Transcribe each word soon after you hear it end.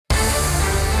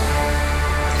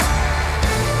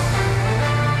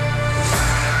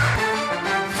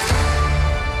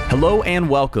Hello and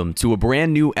welcome to a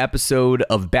brand new episode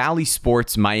of Bally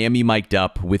Sports Miami Mic'd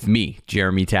Up with me,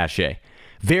 Jeremy Taché.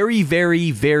 Very,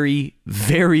 very, very,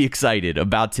 very excited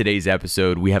about today's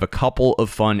episode. We have a couple of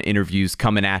fun interviews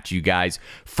coming at you guys.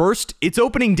 First, it's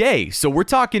opening day, so we're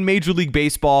talking Major League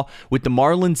Baseball with the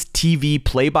Marlins TV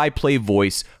play-by-play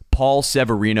voice, Paul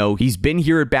Severino. He's been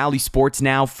here at Bally Sports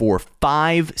now for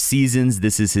 5 seasons.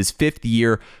 This is his 5th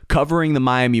year covering the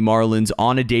Miami Marlins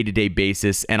on a day-to-day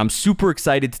basis, and I'm super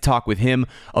excited to talk with him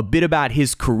a bit about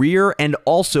his career and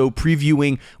also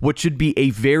previewing what should be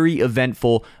a very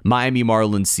eventful Miami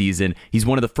Marlins season. He's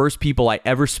one of the first people I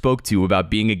ever spoke to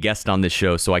about being a guest on this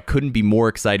show, so I couldn't be more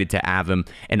excited to have him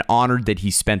and honored that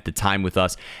he spent the time with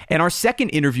us. And our second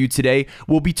interview today,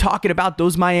 we'll be talking about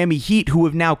those Miami Heat who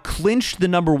have now clinched the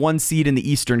number 1 seed in the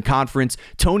Eastern Conference.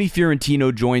 Tony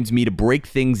Fiorentino joins me to break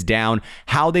things down,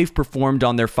 how they've performed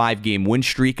on their 5-game win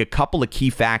streak, a couple of key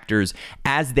factors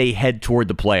as they head toward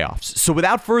the playoffs. So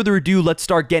without further ado, let's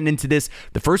start getting into this.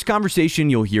 The first conversation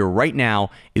you'll hear right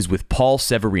now is with Paul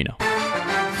Severino.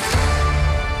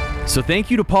 So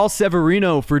thank you to Paul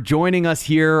Severino for joining us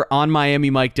here on Miami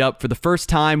Mic'd Up for the first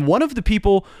time. One of the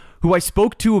people who I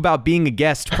spoke to about being a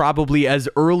guest probably as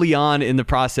early on in the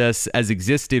process as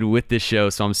existed with this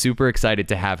show. So I'm super excited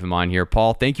to have him on here.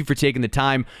 Paul, thank you for taking the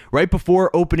time right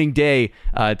before opening day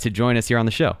to join us here on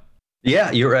the show.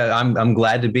 Yeah, you're. I'm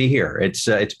glad to be here.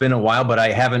 It's been a while, but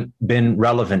I haven't been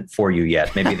relevant for you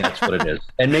yet. Maybe that's what it is.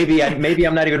 And maybe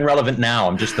I'm not even relevant now.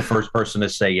 I'm just the first person to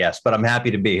say yes. But I'm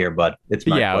happy to be here. But it's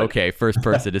my pleasure. Okay. First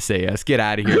person to say yes. Get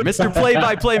out of here, Mr.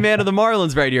 Play-by-Play man of the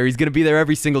Marlins, right here. He's going to be there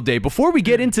every single day. Before we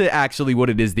get into actually what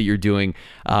it is that you're doing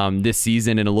this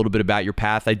season and a little bit about your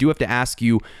path, I do have to ask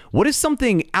you, what is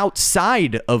something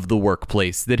outside of the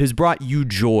workplace that has brought you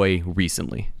joy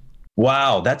recently?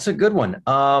 Wow, that's a good one.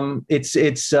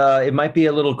 It might be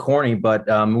a little corny, but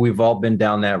we've all been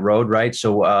down that road, right?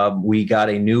 So we got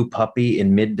a new puppy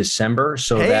in mid-December.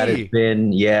 So that has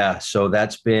been, So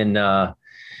that's been.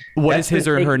 What is his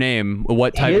or her name?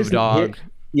 What type of dog?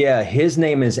 His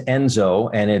name is Enzo,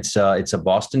 and it's a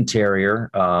Boston Terrier.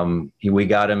 We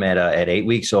got him at 8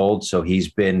 weeks old, so he's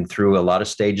been through a lot of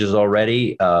stages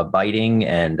already, biting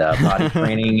and potty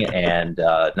training and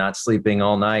not sleeping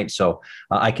all night. So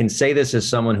I can say this as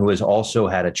someone who has also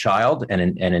had a child and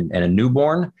a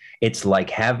newborn. It's like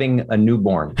having a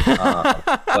newborn.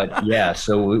 But yeah,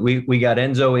 so we got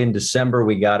Enzo in December.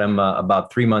 We got him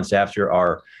about 3 months after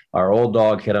our old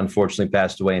dog had unfortunately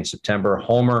passed away in September.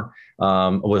 Homer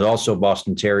was also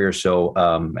Boston Terrier. So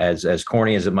as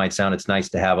corny as it might sound, it's nice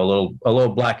to have a little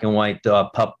black and white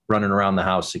pup running around the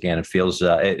house again. It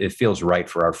feels right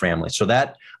for our family. So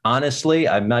that, honestly,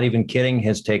 I'm not even kidding,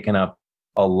 has taken up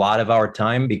a lot of our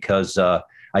time because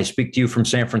I speak to you from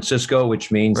San Francisco, which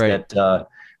means that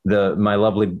my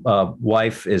lovely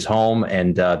wife is home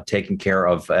and taking care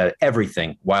of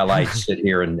everything while I sit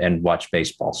here and watch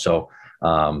baseball. So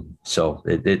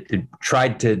it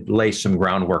tried to lay some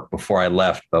groundwork before I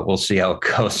left, but we'll see how it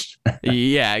goes.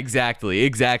 Yeah, exactly.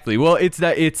 Well,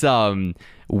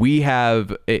 we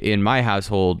have in my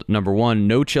household, number one,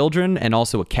 no children and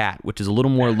also a cat, which is a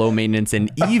little more low maintenance.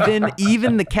 And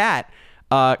even the cat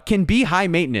can be high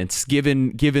maintenance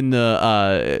given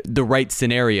the right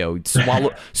scenario.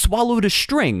 Swallowed a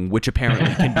string, which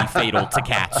apparently can be fatal to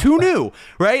cats. Who knew,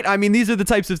 right? I mean, these are the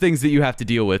types of things that you have to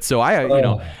deal with. So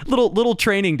little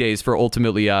training days for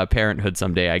ultimately parenthood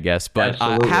someday, I guess. But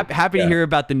happy to hear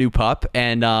about the new pup.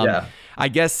 And I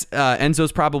guess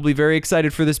Enzo's probably very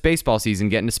excited for this baseball season,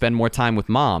 getting to spend more time with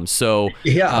mom. So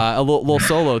a little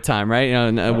solo time, right?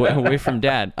 Away from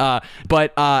dad.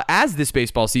 But as this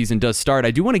baseball season does start, I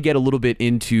do want to get a little bit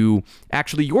into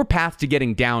actually your path to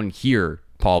getting down here,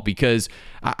 Paul, because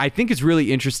I think it's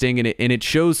really interesting and it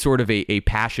shows sort of a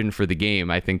passion for the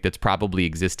game. I think that's probably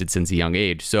existed since a young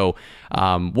age. So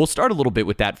we'll start a little bit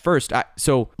with that first.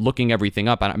 So looking everything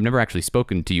up, I've never actually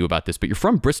spoken to you about this, but you're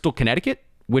from Bristol, Connecticut,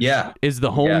 which is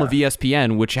the home of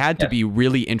ESPN, which had to be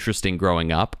really interesting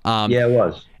growing up. It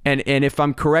was. And if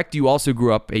I'm correct, you also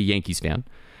grew up a Yankees fan.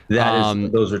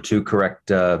 Those are two correct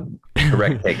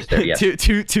takes there. Yes.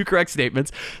 two correct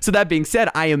statements. So that being said,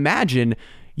 I imagine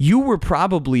you were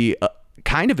probably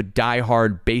kind of a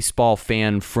diehard baseball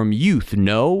fan from youth,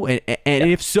 no? And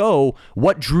if so,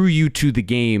 what drew you to the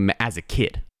game as a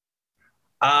kid?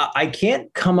 I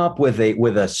can't come up with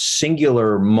a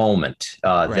singular moment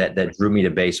that drew me to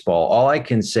baseball. All I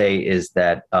can say is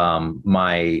that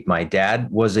my dad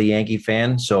was a Yankee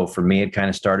fan, so for me it kind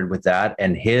of started with that.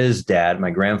 And his dad, my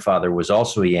grandfather, was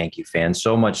also a Yankee fan.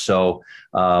 So much so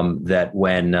that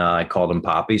when I called him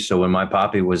Poppy, so when my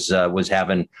Poppy was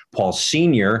having Paul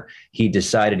Sr., he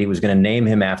decided he was going to name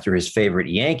him after his favorite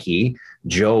Yankee,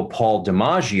 Joe Paul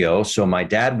DiMaggio. So my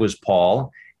dad was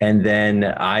Paul. And then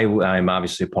I'm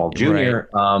obviously Paul Jr.,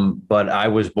 right. But I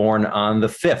was born on the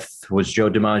 5th, was Joe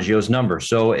DiMaggio's number.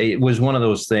 So it was one of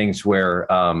those things where,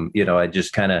 I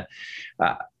just kind of,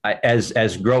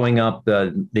 as growing up,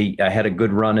 I had a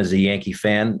good run as a Yankee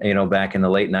fan, back in the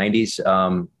late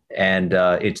 90s. And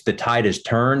it's the tide has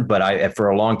turned, but for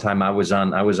a long time I was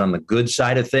on the good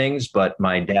side of things. But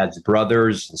my dad's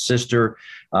brothers and sister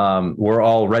were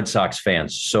all Red Sox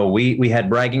fans, so we had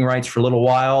bragging rights for a little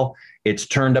while. It's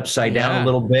turned upside down a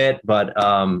little bit, but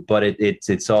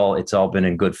it's all been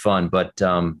in good fun. But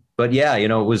yeah,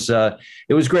 it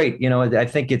was great. I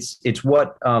think it's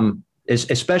what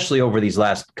especially over these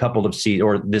last couple of seasons,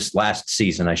 or this last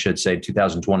season, I should say,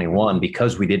 2021,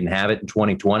 because we didn't have it in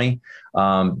 2020.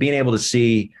 Being able to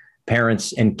see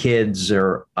parents and kids,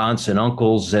 or aunts and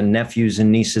uncles and nephews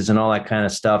and nieces and all that kind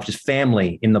of stuff, just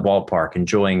family in the ballpark,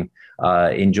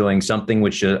 enjoying something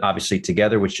which obviously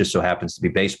together, which just so happens to be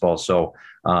baseball. So,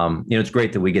 it's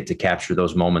great that we get to capture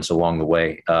those moments along the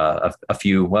way, a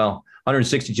few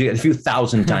 162, a few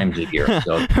thousand times a year.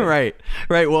 So. Right.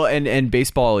 Well, and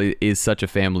baseball is such a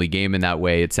family game in that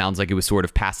way. It sounds like it was sort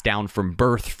of passed down from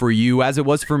birth for you, as it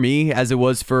was for me, as it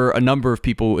was for a number of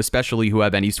people, especially who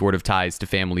have any sort of ties to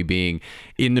family being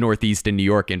in the Northeast and New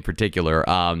York in particular.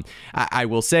 I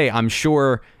will say, I'm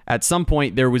sure at some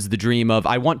point there was the dream of,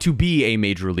 I want to be a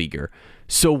major leaguer.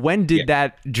 So when did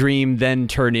that dream then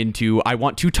turn into, I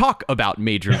want to talk about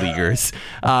major leaguers?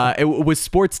 Was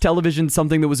sports television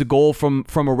something that was a goal from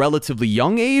a relatively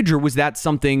young age, or was that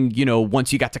something,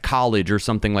 once you got to college or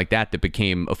something like that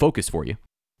became a focus for you?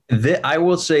 I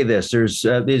will say this, there's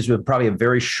probably a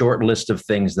very short list of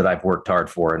things that I've worked hard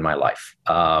for in my life.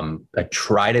 I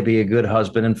try to be a good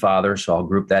husband and father, so I'll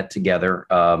group that together.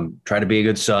 Try to be a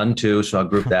good son too, so I'll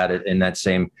group that in that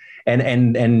same,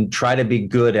 and try to be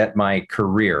good at my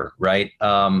career, right?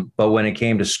 But when it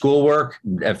came to schoolwork,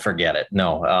 forget it.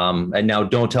 No. And now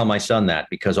don't tell my son that,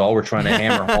 because all we're trying to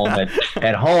hammer home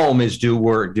at home is do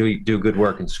good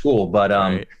work in school. But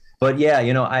right. But yeah,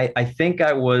 I think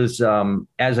I was,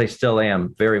 as I still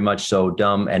am, very much so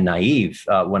dumb and naive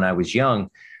when I was young.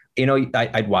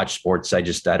 I'd watch sports. I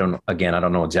don't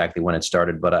know exactly when it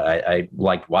started, but I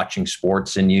liked watching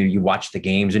sports, and you watch the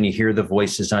games and you hear the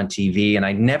voices on TV. And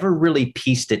I never really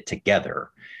pieced it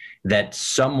together that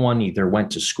someone either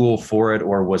went to school for it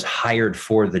or was hired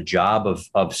for the job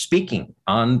of speaking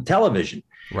on television.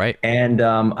 Right. And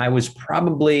I was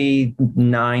probably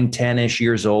 9, 10-ish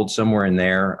years old, somewhere in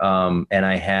there. And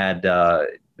I had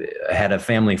a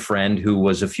family friend who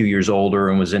was a few years older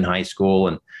and was in high school.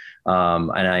 And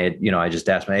I just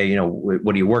asked him, hey,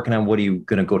 what are you working on? What are you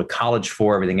going to go to college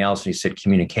for? Everything else. And he said,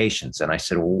 communications. And I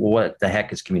said, well, what the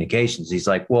heck is communications? He's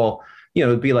like, well,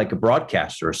 it'd be like a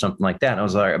broadcaster or something like that. And I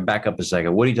was like, back up a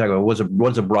second. What are you talking about?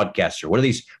 What's a broadcaster? What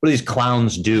do these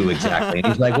clowns do exactly? And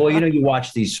he's like, well, you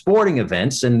watch these sporting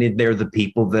events, and they're the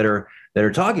people that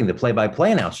are talking, the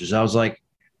play-by-play announcers. I was like,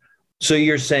 so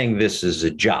you're saying this is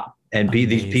a job, and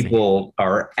these people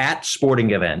are at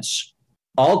sporting events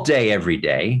all day, every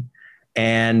day,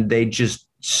 and they just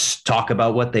talk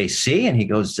about what they see? And he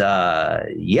goes,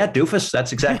 yeah, doofus,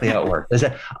 that's exactly how it works. I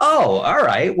said, oh, all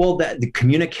right. Well, the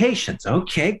communications.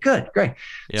 Okay, good, great.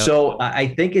 Yep. So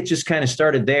I think it just kind of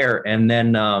started there. And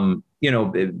then,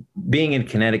 being in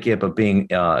Connecticut, but being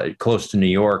close to New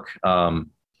York,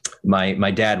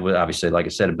 my dad was obviously, like I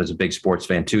said, was a big sports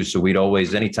fan too. So we'd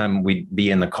always, anytime we'd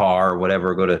be in the car or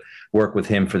whatever, go to work with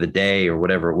him for the day or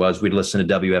whatever it was, we'd listen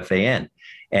to WFAN.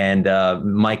 And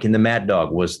Mike and the Mad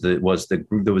Dog was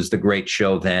the great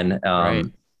show then. Right.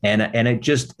 And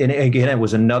again, it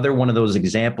was another one of those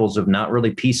examples of not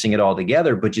really piecing it all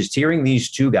together, but just hearing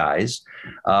these two guys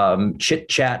chit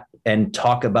chat and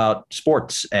talk about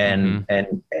sports. And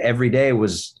every day I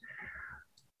was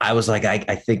like,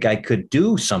 I think I could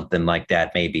do something like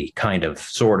that, maybe, kind of,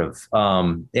 sort of.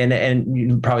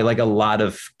 And probably like a lot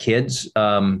of kids,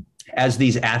 as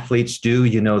these athletes do,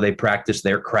 they practice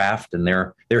their craft, and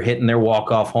they're hitting their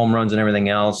walk-off home runs and everything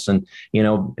else. And,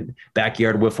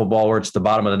 backyard wiffle ball where it's the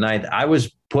bottom of the ninth. I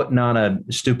was putting on a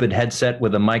stupid headset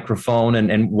with a microphone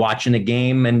and watching a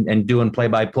game and doing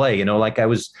play-by-play, like I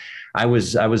was I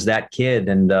was that kid,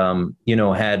 and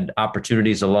had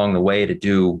opportunities along the way to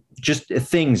do just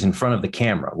things in front of the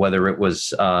camera, whether it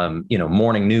was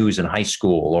morning news in high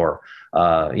school, or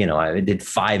I did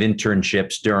 5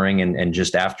 internships during and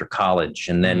just after college,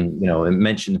 and then I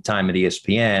mentioned the time at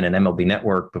ESPN and MLB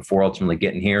Network before ultimately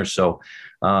getting here. So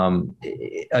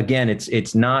again,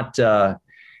 it's not.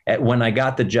 When I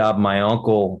got the job, my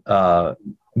uncle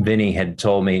Vinny had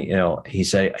told me, he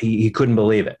said he couldn't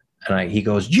believe it. And he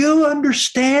goes, "You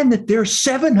understand that there's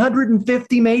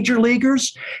 750 major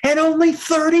leaguers and only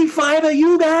 35 of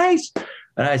you guys?"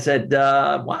 And I said,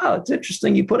 "Wow, it's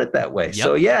interesting you put it that way." Yep.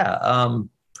 So yeah.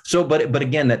 But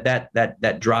again,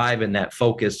 that drive and that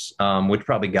focus, which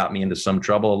probably got me into some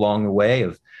trouble along the way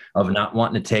of not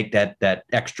wanting to take that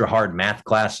extra hard math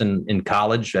class in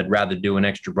college. I'd rather do an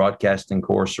extra broadcasting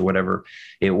course or whatever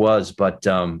it was. But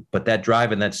that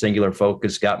drive and that singular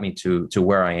focus got me to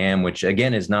where I am, which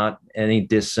again is not any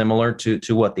dissimilar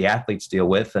to what the athletes deal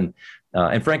with, and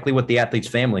frankly, what the athletes'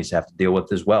 families have to deal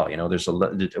with as well. There's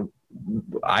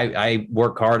I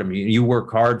work hard. I mean, you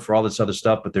work hard for all this other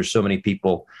stuff, but there's so many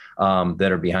people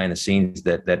that are behind the scenes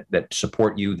that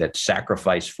support you, that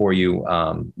sacrifice for you,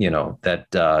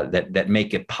 that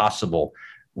make it possible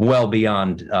well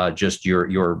beyond just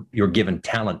your given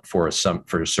talent for a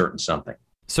certain something.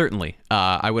 Certainly.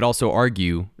 I would also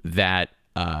argue that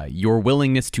your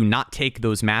willingness to not take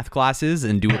those math classes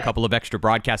and do a couple of extra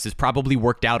broadcasts has probably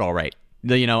worked out all right.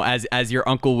 As your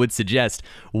uncle would suggest,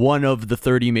 one of the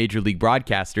 30 major league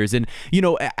broadcasters. And,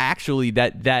 actually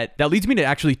that leads me to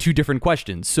actually 2 different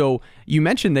questions. So you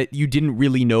mentioned that you didn't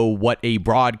really know what a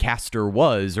broadcaster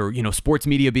was, or, sports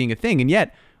media being a thing. And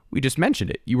yet we just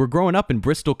mentioned it. You were growing up in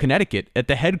Bristol, Connecticut at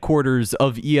the headquarters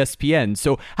of ESPN.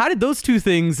 So how did those 2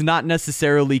 things not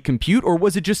necessarily compute, or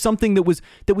was it just something that was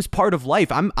part of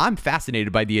life? I'm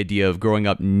fascinated by the idea of growing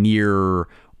up near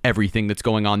everything that's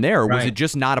going on there. Or was it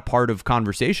just not a part of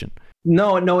conversation?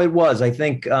 No, it was. I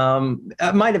think I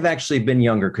might have actually been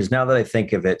younger, because now that I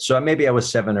think of it, so maybe I was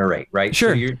 7 or 8, right?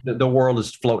 Sure. So the world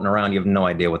is floating around. You have no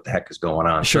idea what the heck is going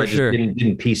on. Sure, so I just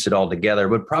didn't piece it all together.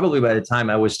 But probably by the time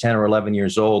I was 10 or 11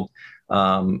 years old,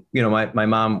 my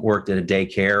mom worked at a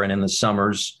daycare, and in the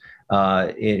summers,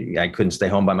 I couldn't stay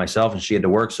home by myself, and she had to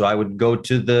work. So I would go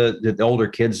to the older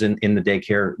kids in the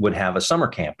daycare would have a summer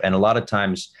camp. And a lot of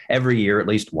times every year, at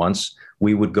least once,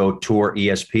 we would go tour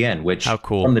ESPN, which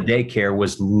from the daycare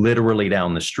was literally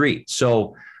down the street.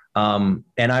 So, and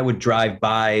I would drive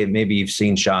by, maybe you've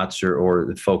seen shots, or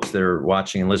the folks that are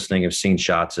watching and listening have seen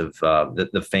shots of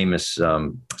the famous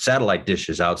satellite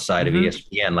dishes outside of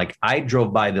ESPN. Like, I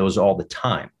drove by those all the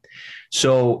time.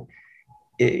 So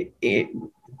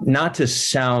not to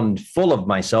sound full of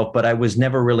myself, but I was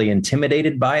never really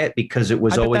intimidated by it, because it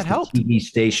was always the TV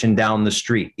station down the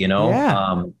street,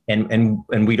 Yeah.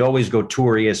 And we'd always go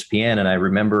tour ESPN. And I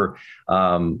remember,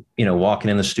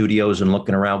 walking in the studios and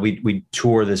looking around. We'd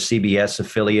tour the CBS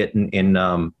affiliate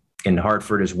in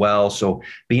Hartford as well. So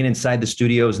being inside the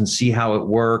studios and see how it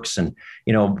works. And,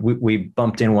 we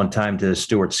bumped in one time to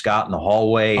Stuart Scott in the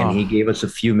hallway, and he gave us a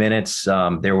few minutes.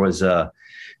 There was a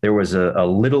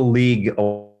little league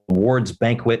awards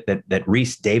banquet that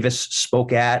Reese Davis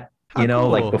spoke at,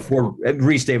 like before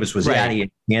Reese Davis was at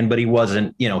ESPN, but he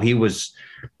wasn't, he was,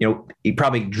 he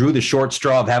probably drew the short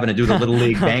straw of having to do the little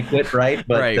league banquet. Right.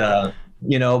 But,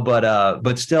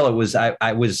 but still it was,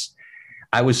 I was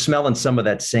smelling some of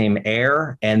that same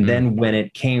air. And then when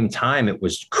it came time, it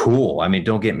was cool. I mean,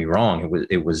 don't get me wrong.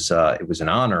 It was an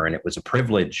honor, and it was a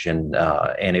privilege, and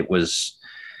it was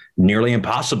nearly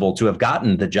impossible to have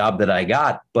gotten the job that I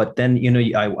got. But then,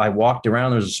 I walked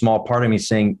around, there's a small part of me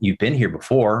saying, "You've been here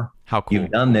before. How cool.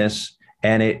 You've done this."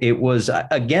 And it was,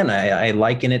 again, I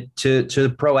liken it to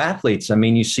pro athletes. I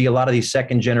mean, you see a lot of these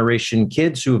 2nd generation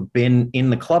kids who have been in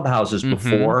the clubhouses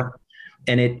before.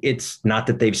 And it's not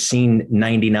that they've seen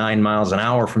 99 miles an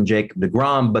hour from Jacob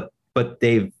deGrom, but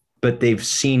they've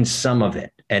seen some of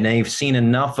it, and they've seen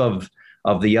enough of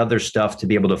the other stuff to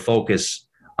be able to focus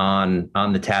on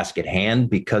the task at hand,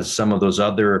 because some of those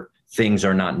other things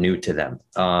are not new to them.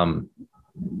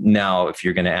 Now, if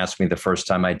you're going to ask me the first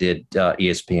time I did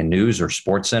ESPN News or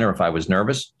SportsCenter, if I was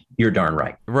nervous, you're darn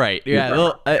right. Right. Yeah.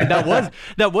 Well, that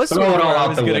was sort of where I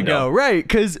was going to go. Right.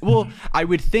 Because, I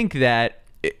would think that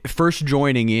first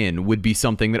joining in would be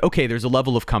something that, okay, there's a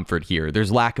level of comfort here.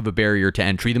 There's lack of a barrier to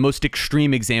entry. The most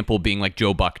extreme example being like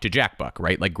Joe Buck to Jack Buck,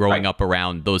 right? Like growing up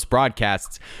around those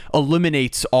broadcasts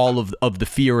eliminates all of the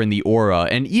fear and the aura.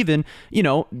 And even,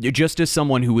 just as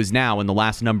someone who is now in the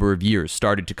last number of years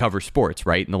started to cover sports,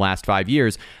 right? In the last 5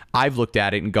 years, I've looked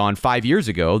at it and gone, 5 years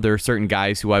ago, there are certain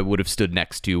guys who I would have stood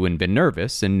next to and been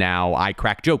nervous, and now I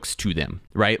crack jokes to them,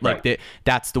 right? Like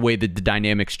that's the way that the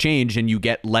dynamics change, and you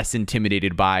get less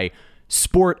intimidated by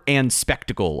sport and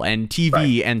spectacle and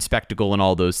TV and spectacle and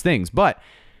all those things. But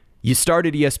you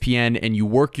started ESPN and you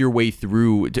work your way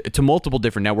through to multiple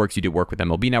different networks. You did work with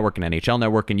MLB Network and NHL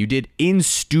Network, and you did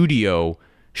in-studio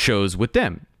shows with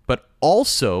them, but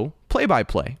also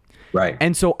play-by-play. Right.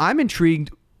 And so I'm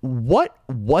intrigued, what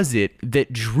was it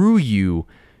that drew you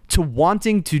to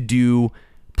wanting to do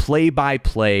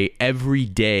play-by-play every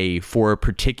day for a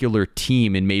particular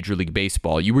team in Major League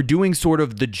Baseball? You were doing sort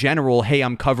of the general, hey,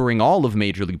 I'm covering all of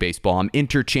Major League Baseball. I'm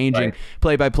interchanging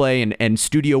play-by-play and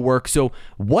studio work. So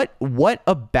what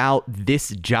about this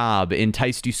job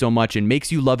enticed you so much and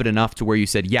makes you love it enough to where you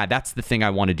said, yeah, that's the thing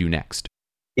I want to do next?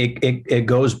 It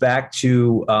goes back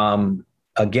to,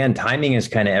 again, timing is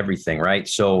kind of everything, right?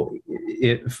 So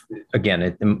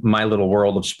my little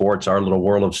world of sports, our little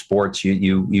world of sports,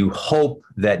 you hope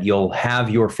that you'll have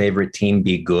your favorite team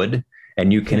be good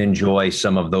and you can enjoy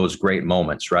some of those great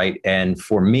moments, right? And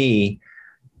for me,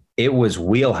 it was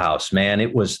wheelhouse, man.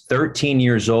 It was 13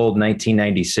 years old,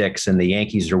 1996, and the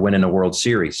Yankees are winning a World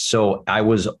Series. So I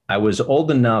was old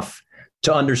enough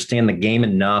to understand the game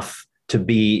enough to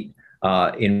be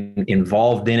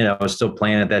involved in it. I was still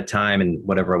playing at that time, and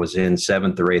whatever I was in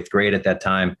 7th or 8th grade at that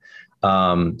time.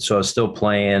 So I was still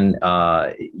playing.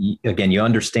 Again, you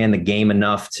understand the game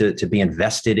enough to be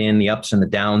invested in the ups and the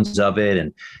downs of it.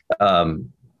 And,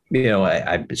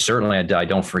 I certainly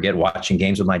don't forget watching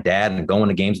games with my dad and going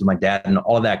to games with my dad and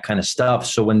all that kind of stuff.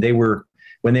 So when they were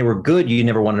good, you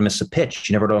never wanted to miss a pitch.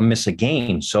 You never wanted to miss a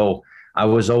game. So I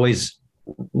was always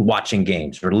watching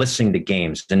games or listening to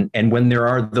games. And when there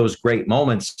are those great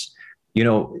moments,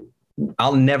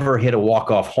 I'll never hit a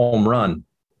walk-off home run,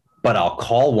 but I'll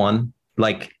call one.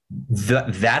 Like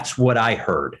that's what I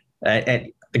heard.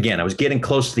 And again, I was getting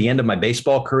close to the end of my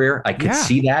baseball career. I could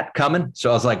see that coming.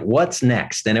 So I was like, what's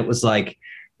next? And it was like,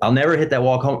 I'll never hit that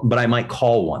walk home, but I might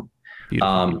call one.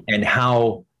 And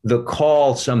how the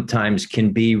call sometimes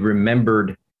can be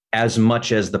remembered as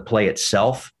much as the play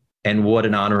itself, and what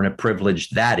an honor and a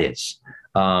privilege that is.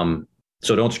 So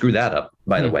don't screw that up,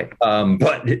 by the way.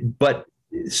 But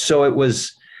so it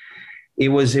was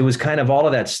kind of all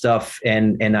of that stuff.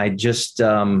 And I just,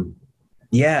 that's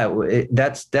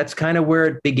kind of where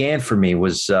it began for me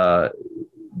was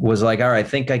like, all right, I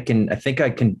think I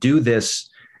can do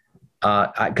this.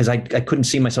 Cause I couldn't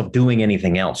see myself doing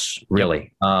anything else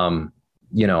really. I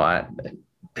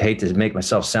hate to make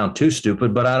myself sound too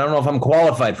stupid, but I don't know if I'm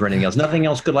qualified for anything else. Nothing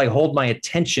else could like hold my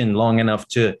attention long enough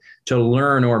to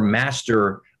learn or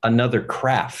master another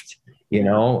craft.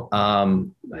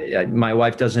 My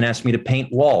wife doesn't ask me to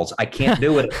paint walls. I can't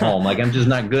do it at home. Like I'm just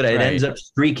not good at it. It ends up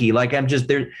streaky. Like I'm just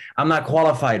there. I'm not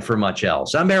qualified for much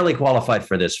else. I'm barely qualified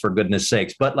for this, for goodness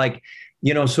sakes. But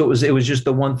so it was just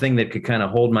the one thing that could kind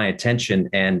of hold my attention.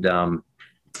 And that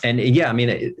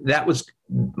was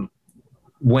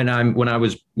when I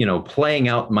was, playing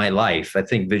out my life. I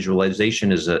think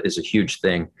visualization is a huge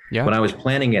thing. Yeah. When I was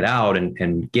planning it out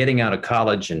and getting out of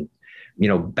college and,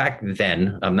 back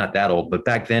then, I'm not that old, but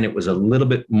back then it was a little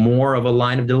bit more of a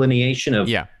line of delineation of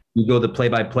you go the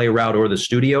play-by-play route or the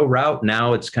studio route.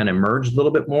 Now it's kind of merged a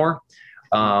little bit more.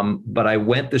 But I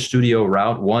went the studio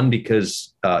route, one,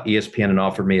 because ESPN had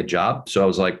offered me a job. So I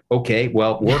was like, okay,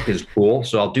 well, work is cool.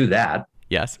 So I'll do that.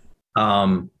 Yes.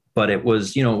 But it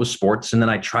was, it was sports. And then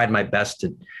I tried my best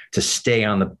to stay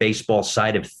on the baseball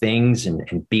side of things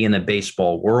and be in the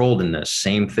baseball world. And the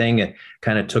same thing, it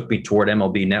kind of took me toward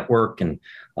MLB Network and,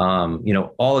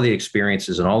 all of the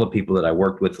experiences and all the people that I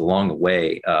worked with along the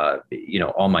way,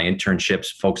 all my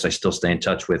internships, folks I still stay in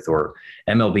touch with, or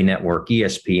MLB Network,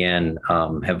 ESPN,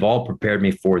 have all prepared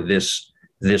me for this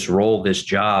role, this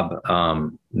job,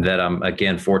 that I'm,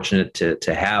 again, fortunate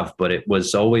to have. But it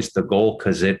was always the goal,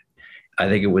 because I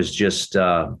think it was just,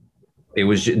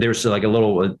 there's like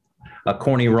a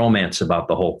corny romance about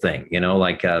the whole thing,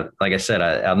 like I said,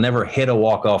 I'll never hit a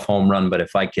walk-off home run, but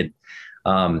if I could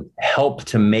help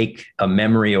to make a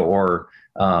memory or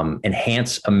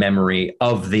enhance a memory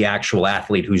of the actual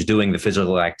athlete who's doing the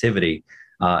physical activity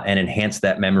and enhance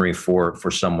that memory for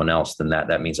someone else, then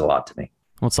that means a lot to me.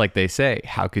 Well, it's like they say,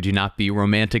 how could you not be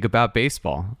romantic about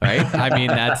baseball, right? I mean,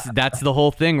 that's the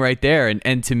whole thing right there.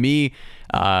 And to me,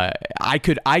 I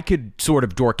could sort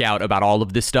of dork out about all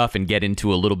of this stuff and get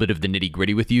into a little bit of the nitty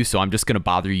gritty with you. So I'm just going to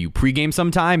bother you pregame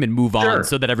sometime and move on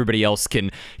so that everybody else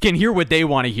can hear what they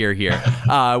want to hear here.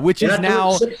 Which is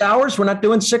now 6 hours. We're not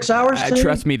doing 6 hours.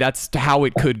 Trust me, that's how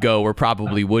it could go or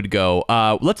probably would go.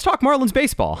 Let's talk Marlins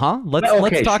baseball, huh?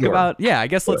 Let's talk about. Yeah, I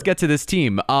guess let's get to this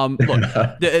team. Look,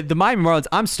 the Miami Marlins.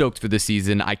 I'm stoked for this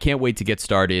season. I can't wait to get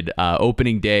started.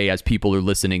 Opening day, as people are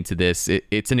listening to this,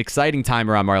 it's an exciting time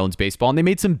around Marlins baseball, and they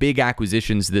made some big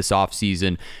acquisitions this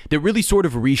offseason that really sort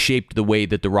of reshaped the way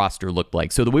that the roster looked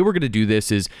like. So the way we're going to do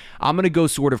this is I'm going to go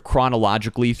sort of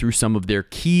chronologically through some of their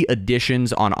key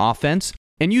additions on offense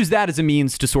and use that as a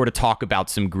means to sort of talk about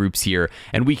some groups here,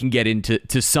 and we can get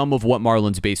into some of what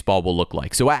Marlins baseball will look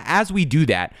like. So as we do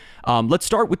that, let's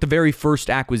start with the very first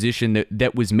acquisition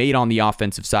that was made on the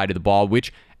offensive side of the ball,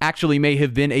 which actually may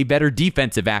have been a better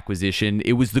defensive acquisition.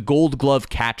 It was the Gold Glove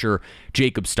catcher,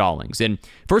 Jacob Stallings. And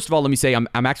first of all, let me say I'm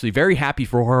actually very happy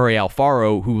for Jorge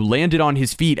Alfaro, who landed on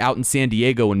his feet out in San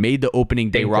Diego and made the opening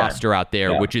day roster out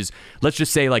there, which is, let's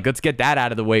just say, like, let's get that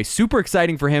out of the way. Super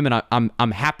exciting for him, and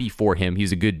I'm happy for him.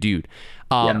 He's a good dude.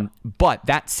 But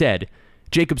that said,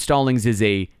 Jacob Stallings is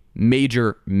a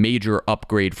major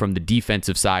upgrade from the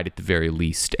defensive side at the very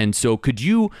least. And so could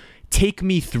you take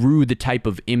me through the type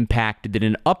of impact that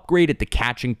an upgrade at the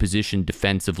catching position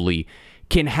defensively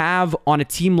can have on a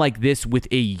team like this with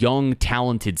a young,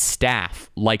 talented staff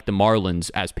like the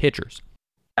Marlins as pitchers?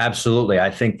 Absolutely.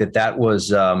 I think that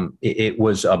was it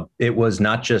was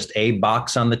not just a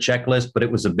box on the checklist, but it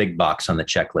was a big box on the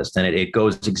checklist. And it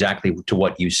goes exactly to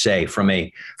what you say from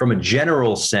a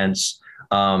general sense.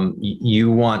 You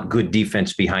want good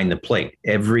defense behind the plate.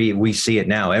 We see it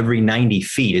now. Every 90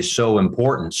 feet is so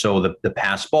important. So the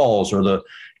pass balls or the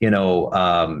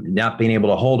not being able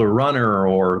to hold a runner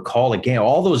or call a game,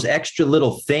 all those extra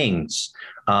little things,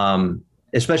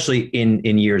 especially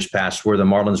in years past where the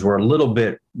Marlins were a little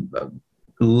bit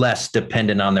less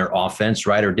dependent on their offense,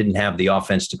 right? Or didn't have the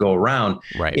offense to go around.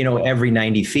 Right. Every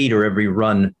 90 feet or every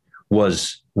run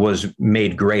was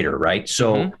made greater, right?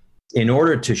 So in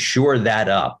order to shore that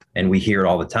up, and we hear it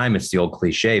all the time, it's the old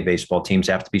cliche, baseball teams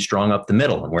have to be strong up the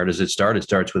middle. And where does it start? It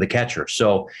starts with a catcher.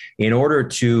 So in order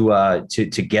to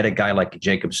get a guy like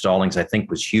Jacob Stallings, I think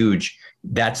was huge.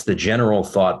 That's the general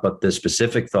thought. But the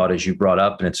specific thought, as you brought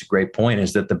up, and it's a great point,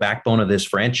 is that the backbone of this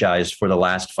franchise for the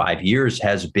last 5 years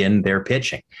has been their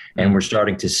pitching. And we're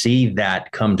starting to see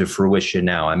that come to fruition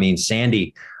now. I mean,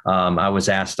 Sandy, I was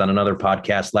asked on another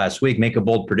podcast last week, make a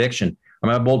bold prediction.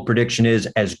 My bold prediction is,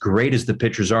 as great as the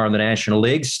pitchers are in the National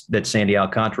Leagues, that Sandy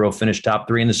Alcantara will finish top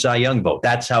 3 in the Cy Young vote.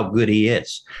 That's how good he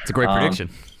is. It's a great prediction.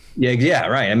 Yeah,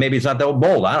 right. And maybe it's not that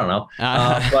bold. I don't know.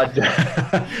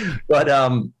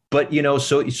 But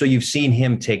so you've seen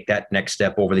him take that next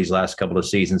step over these last couple of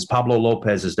seasons. Pablo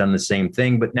Lopez has done the same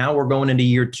thing, but now we're going into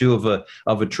year 2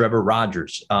 of a Trevor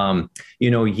Rogers.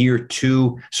 Year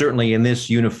 2, certainly in this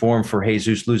uniform for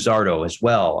Jesus Luzardo as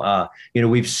well.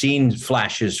 We've seen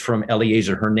flashes from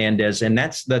Eliezer Hernandez, and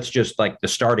that's just like the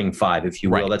starting 5, if you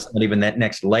will. Right. That's not even that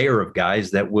next layer of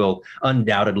guys that will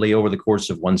undoubtedly over the course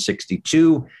of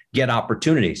 162 get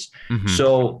opportunities.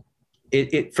 So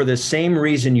it for the same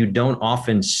reason you don't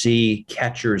often see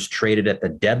catchers traded at the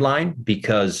deadline,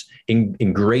 because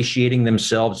ingratiating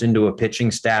themselves into a pitching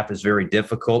staff is very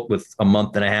difficult with a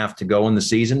month and a half to go in the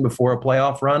season before a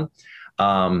playoff run.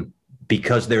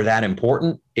 Because they're that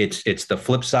important, it's the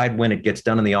flip side when it gets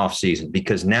done in the offseason,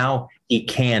 because now he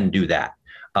can do that.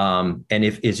 And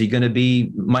is he going to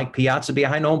be Mike Piazza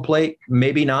behind home plate?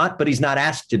 Maybe not, but he's not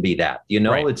asked to be that.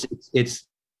 Right.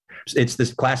 It's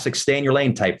this classic stay in your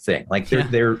lane type thing. Like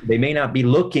they may not be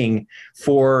looking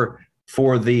for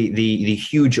the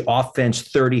huge offense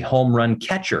 30 home run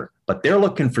catcher, but they're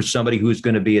looking for somebody who's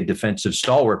going to be a defensive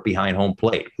stalwart behind home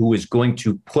plate, who is going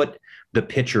to put the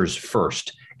pitchers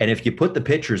first. And if you put the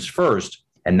pitchers first,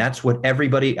 and that's what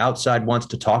everybody outside wants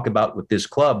to talk about with this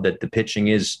club, that the pitching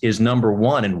is number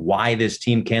one and why this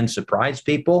team can surprise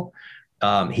people.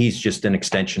 He's just an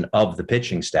extension of the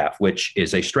pitching staff, which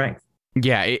is a strength.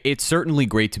 Yeah, it's certainly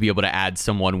great to be able to add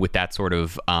someone with that sort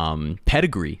of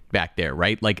pedigree back there,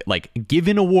 right? Like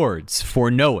given awards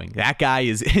for knowing that guy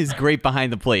is great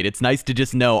behind the plate. It's nice to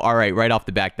just know, all right off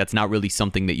the bat, that's not really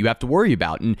something that you have to worry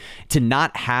about. And to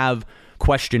not have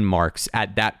question marks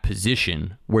at that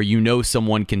position where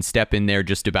someone can step in there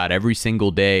just about every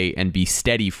single day and be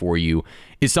steady for you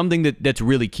is something that's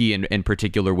really key, in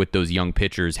particular with those young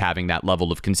pitchers having that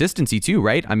level of consistency too,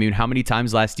 right? I mean, how many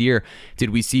times last year did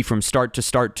we see from start to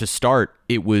start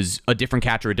it was a different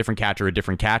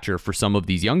catcher for some of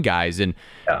these young guys. And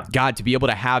God, to be able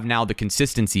to have now the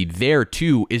consistency there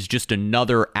too is just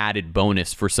another added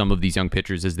bonus for some of these young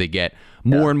pitchers as they get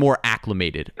more and more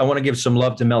acclimated. I want to give some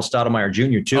love to Mel Stottlemyre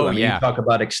Jr. too. Oh, you talk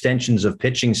about extensions of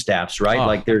pitching staffs, right?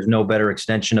 Like there's no better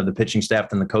extension of the pitching staff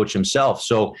than the coach himself.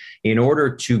 So in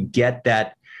order to get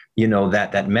that,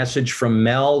 that message from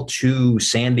Mel to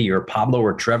Sandy or Pablo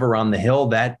or Trevor on the hill,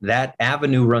 that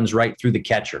avenue runs right through the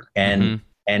catcher. And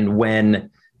when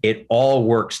it all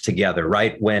works together,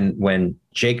 right? When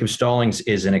Jacob Stallings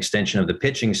is an extension of the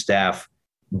pitching staff,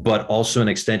 but also an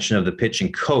extension of the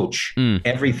pitching coach,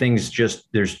 everything's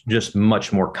there's just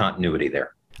much more continuity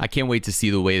there. I can't wait to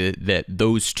see the way that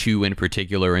those two in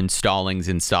particular, and Stallings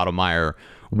and Stottlemyre,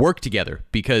 work together,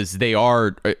 because they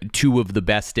are two of the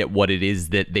best at what it is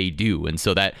that they do. And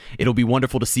so that it'll be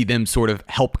wonderful to see them sort of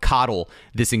help coddle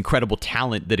this incredible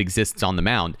talent that exists on the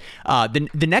mound.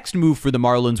 The next move for the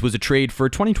Marlins was a trade for a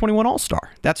 2021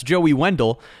 All-Star. That's Joey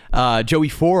Wendle, Joey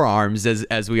Forearms,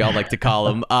 as we all like to call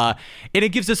him. And it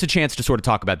gives us a chance to sort of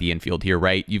talk about the infield here,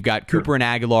 right? You've got Cooper and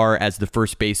Aguilar as the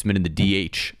first baseman and the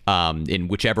DH, in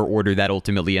whichever order that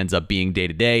ultimately ends up being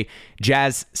day-to-day.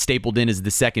 Jazz stapled in as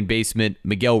the second baseman,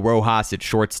 Miguel Rojas at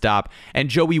shortstop, and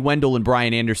Joey Wendle and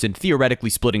Brian Anderson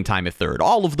theoretically splitting time at third.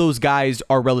 All of those guys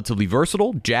are relatively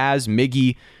versatile. Jazz,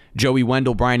 Miggy, Joey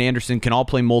Wendle, Brian Anderson can all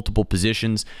play multiple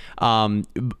positions.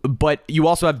 But you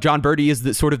also have Jon Berti as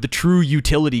the sort of the true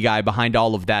utility guy behind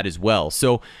all of that as well.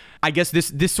 So I guess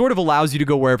this sort of allows you to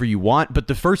go wherever you want. But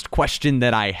the first question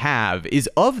that I have is,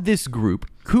 of this group,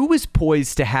 who is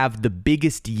poised to have the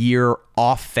biggest year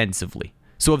offensively?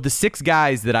 So of the six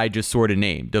guys that I just sort of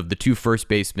named, of the two first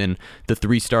basemen, the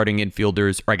three starting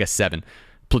infielders, or I guess seven,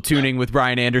 platooning with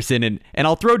Brian Anderson, and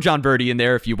I'll throw Jon Berti in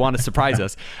there if you want to surprise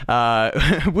us.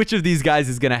 Which of these guys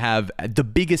is going to have the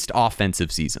biggest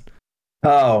offensive season?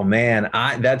 Oh man,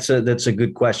 that's a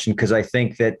good question, because I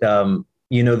think that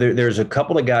there's a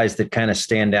couple of guys that kind of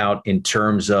stand out in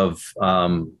terms of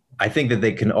I think that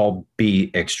they can all be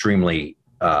extremely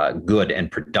good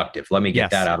and productive. Let me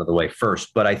get that out of the way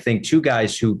first. But I think two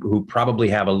guys who probably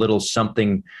have a little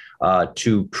something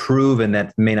to prove, and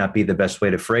that may not be the best way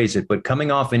to phrase it, but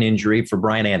coming off an injury for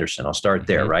Brian Anderson, I'll start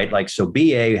there, right? Like, so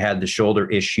BA had the shoulder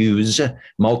issues,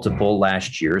 multiple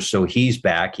last year. So he's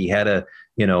back. He had a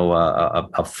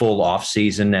full off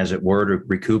season, as it were, to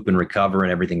recoup and recover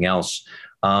and everything else.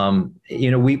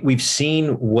 We've seen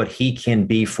what he can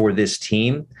be for this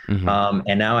team.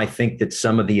 And now I think that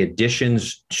some of the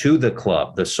additions to the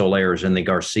club, the Solers and the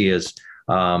Garcias,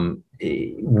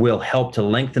 will help to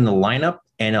lengthen the lineup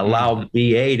and allow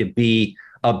BA to be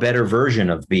a better version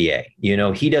of BA.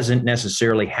 He doesn't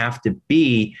necessarily have to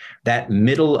be that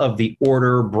middle of the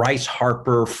order, Bryce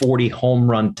Harper, 40 home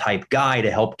run type guy to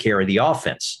help carry the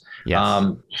offense.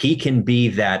 Yes. He can be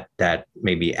that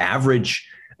maybe average,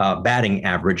 batting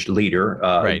average leader,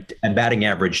 right, and batting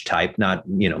average type, not,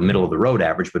 middle of the road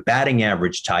average, but batting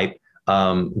average type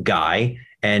guy,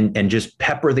 and just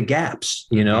pepper the gaps,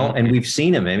 and we've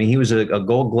seen him. I mean, he was a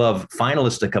Gold Glove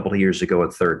finalist a couple of years ago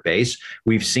at third base.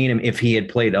 We've seen him, if he had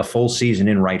played a full season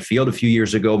in right field a few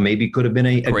years ago, maybe could have been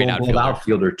a Gold Glove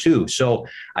outfielder too. So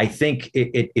I think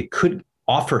it could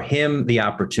offer him the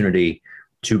opportunity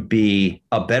to be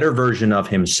a better version of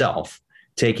himself,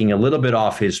 taking a little bit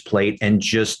off his plate and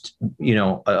just,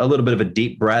 a little bit of a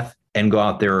deep breath and go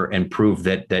out there and prove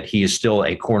that he is still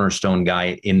a cornerstone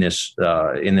guy in this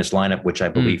lineup, which I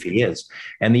believe he is.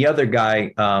 And the other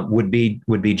guy would be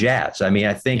Jazz. I mean,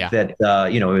 I think that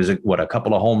it was a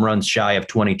couple of home runs shy of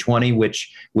 2020, which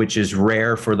is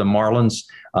rare for the Marlins.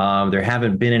 There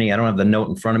haven't been any. I don't have the note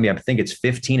in front of me. I think it's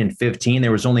 15 and 15.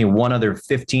 There was only one other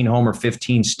 15 homer,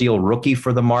 15 steal rookie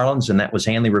for the Marlins, and that was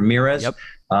Hanley Ramirez.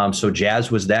 Yep. So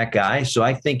Jazz was that guy. So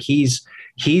I think he's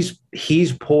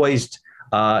poised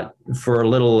for a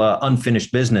little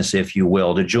unfinished business, if you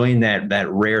will, to join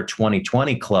that rare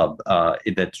 2020 club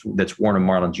that's worn a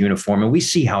Marlins uniform. And we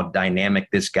see how dynamic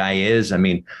this guy is. I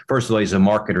mean, first of all, he's a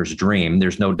marketer's dream.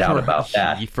 There's no doubt about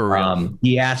that. For real.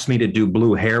 He asked me to do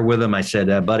blue hair with him. I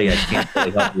said, buddy, I can't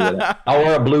really help you with that. I'll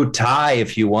wear a blue tie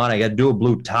if you want. I got to do a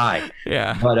blue tie.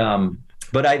 Yeah.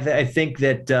 But I think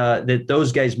that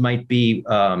those guys might be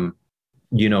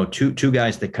two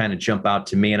guys that kind of jump out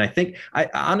to me. And I think I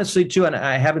honestly too, and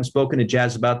I haven't spoken to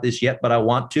Jazz about this yet, but I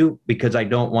want to, because I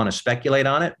don't want to speculate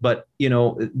on it. But,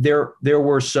 there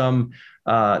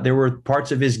were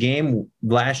parts of his game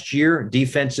last year,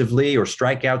 defensively or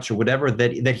strikeouts or whatever,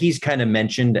 that he's kind of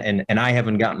mentioned. And I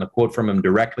haven't gotten a quote from him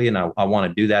directly, and I want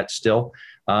to do that still.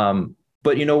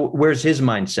 But where's his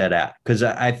mindset at? Because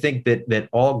I think that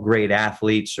all great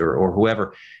athletes or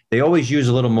whoever, they always use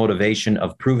a little motivation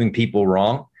of proving people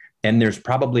wrong. And there's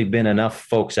probably been enough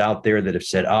folks out there that have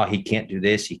said, oh, he can't do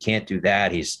this, he can't do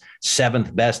that, he's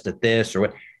seventh best at this or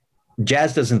what.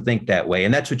 Jazz doesn't think that way.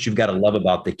 And that's what you've got to love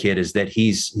about the kid, is that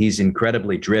he's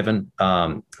incredibly driven.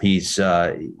 He's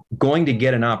going to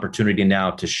get an opportunity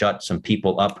now to shut some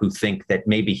people up who think that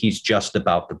maybe he's just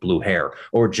about the blue hair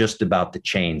or just about the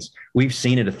chains. We've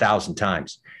seen it 1,000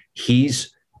 times.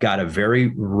 He's got a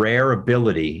very rare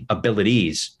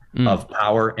abilities of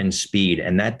power and speed.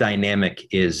 And that dynamic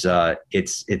is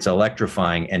it's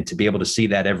electrifying. And to be able to see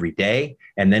that every day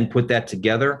and then put that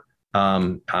together,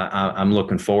 I'm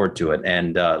looking forward to it.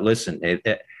 And listen,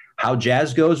 how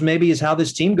Jazz goes maybe is how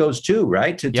this team goes too,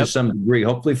 right? To some degree,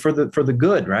 hopefully for the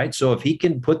good, right? So if he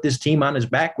can put this team on his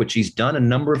back, which he's done a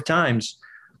number of times,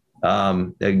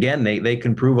 again, they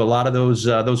can prove a lot of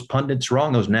those pundits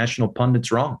wrong, those national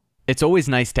pundits wrong. It's always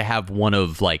nice to have one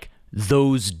of like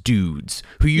those dudes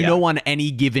who know on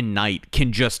any given night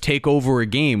can just take over a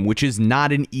game, which is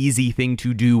not an easy thing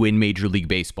to do in Major League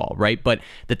Baseball, right? But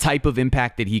the type of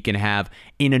impact that he can have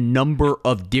in a number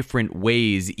of different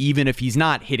ways, even if he's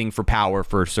not hitting for power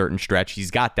for a certain stretch, he's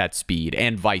got that speed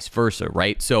and vice versa,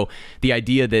 right? So the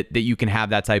idea that you can have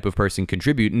that type of person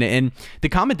contribute, and the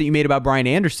comment that you made about Brian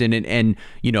Anderson, and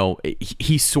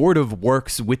he sort of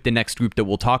works with the next group that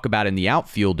we'll talk about in the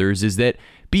outfielders, is that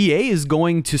BA is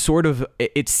going to sort of,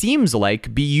 it seems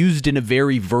like, be used in a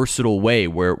very versatile way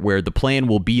where the plan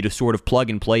will be to sort of plug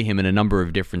and play him in a number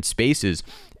of different spaces.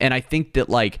 And I think that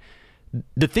like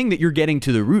the thing that you're getting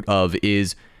to the root of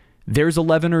is there's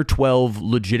 11 or 12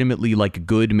 legitimately like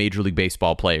good Major League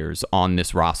Baseball players on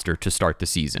this roster to start the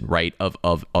season, right?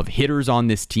 Of hitters on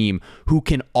this team who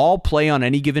can all play on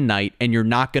any given night, and you're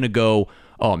not going to go,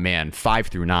 oh man, 5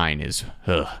 through 9 is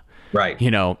right.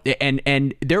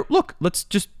 And there, look, let's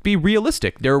just be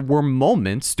realistic. There were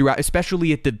moments throughout,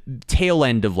 especially at the tail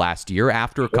end of last year,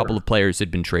 after a couple of players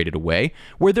had been traded away,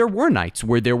 where there were nights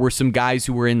where there were some guys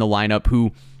who were in the lineup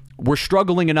who were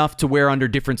struggling enough to where under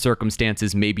different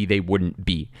circumstances, maybe they wouldn't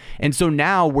be. And so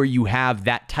now where you have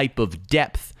that type of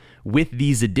depth with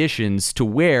these additions to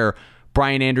where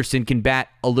Brian Anderson can bat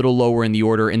a little lower in the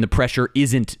order and the pressure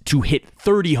isn't to hit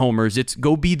 30 homers, it's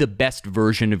go be the best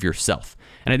version of yourself.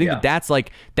 And I think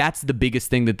that's the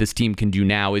biggest thing that this team can do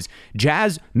now is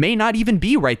Jazz may not even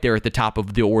be right there at the top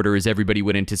of the order as everybody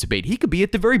would anticipate. He could be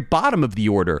at the very bottom of the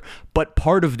order, but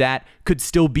part of that could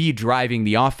still be driving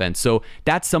the offense. So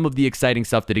that's some of the exciting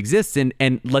stuff that exists.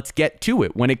 And let's get to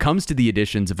it. When it comes to the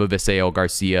additions of Avisail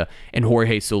Garcia and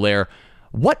Jorge Soler,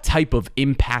 what type of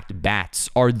impact bats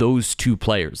are those two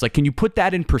players? Like, can you put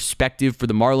that in perspective for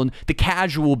the Marlins, the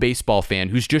casual baseball fan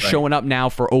who's just showing up now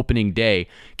for opening day?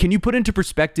 Can you put into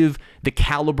perspective the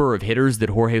caliber of hitters that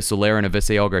Jorge Soler and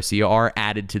Avisail Garcia are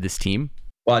added to this team?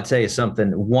 Well, I'll tell you something.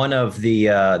 One of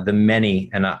the many,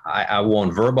 and I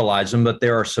won't verbalize them, but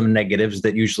there are some negatives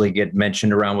that usually get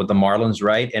mentioned around with the Marlins,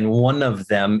 right? And one of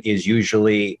them is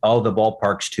usually, oh, the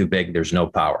ballpark's too big. There's no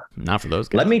power. Not for those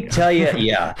guys. Let me tell you,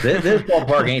 this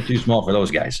ballpark ain't too small for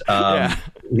those guys.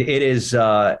 It is,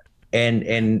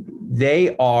 and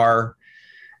they are.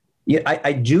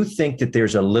 I do think that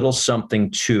there's a little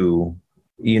something to,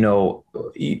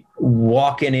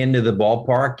 walking into the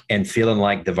ballpark and feeling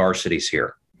like the varsity's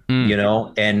here,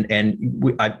 and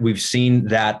we've seen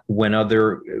that when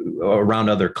around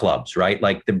other clubs, right?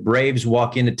 Like the Braves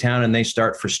walk into town and they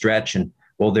start for stretch, and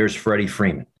well, there's Freddie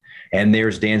Freeman, and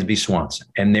there's Dansby Swanson,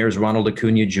 and there's Ronald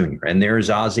Acuna Jr., and there's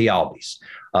Ozzie Albies.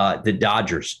 The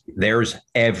Dodgers, there's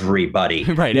everybody.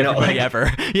 Right, everybody ever.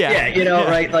 Yeah,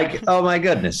 right? Like, oh my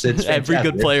goodness. It's every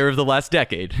good player of the last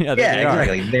decade. Yeah,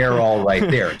 exactly. They're all right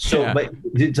there. So, but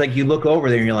it's like you look over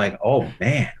there and you're like, oh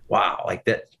man, wow. Like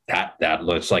that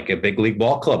looks like a big league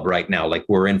ball club right now. Like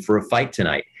we're in for a fight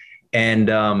tonight. And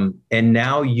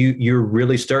now you're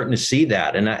really starting to see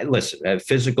that. And listen,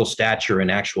 physical stature and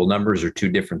actual numbers are two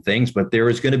different things, but there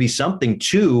is going to be something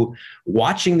to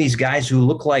watching these guys who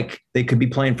look like they could be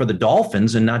playing for the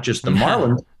Dolphins and not just the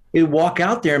Marlins. You walk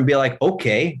out there and be like,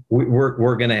 okay,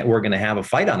 we're gonna have a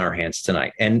fight on our hands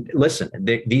tonight. And listen,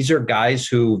 these are guys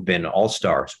who've been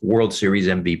all-stars, World Series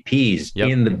MVPs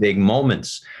in the big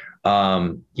moments.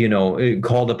 Called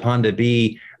upon to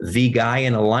be the guy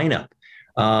in a lineup.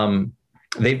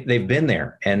 They've been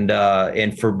there,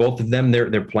 and for both of them,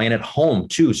 they're playing at home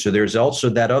too. So there's also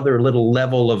that other little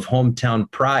level of hometown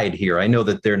pride here. I know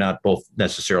that they're not both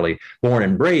necessarily born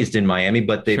and raised in Miami,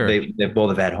 but they both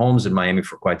have had homes in Miami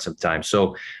for quite some time.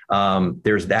 So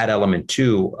there's that element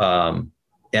too.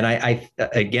 and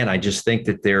I just think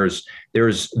that there's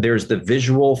the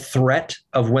visual threat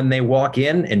of when they walk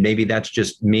in, and maybe that's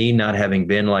just me not having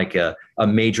been like a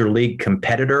major league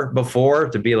competitor before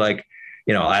to be like,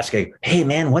 I'll ask, hey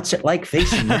man, what's it like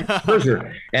facing Max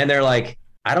Scherzer? And they're like,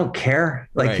 I don't care.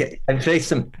 Like right. I've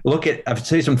faced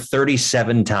him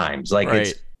 37 times. Like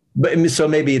right. So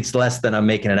maybe it's less than I'm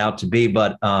making it out to be,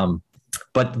 but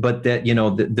that,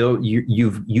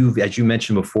 you've, as you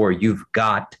mentioned before, you've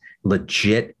got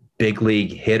legit big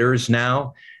league hitters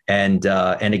now. And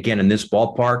again, in this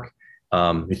ballpark,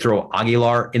 you throw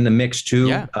Aguilar in the mix too,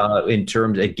 in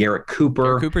terms of Garrett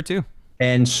Cooper too,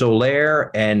 and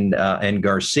Soler and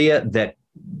Garcia, that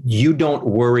you don't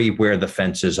worry where the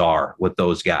fences are with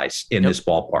those guys in this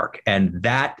ballpark. And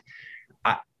that,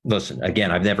 listen,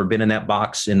 again, I've never been in that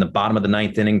box in the bottom of the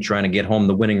ninth inning trying to get home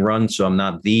the winning run. So I'm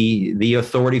not the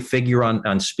authority figure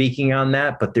on speaking on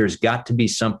that, but there's got to be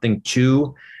something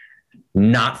to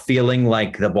not feeling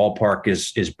like the ballpark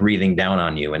is breathing down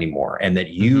on you anymore, and that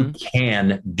you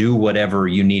can do whatever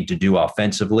you need to do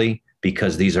offensively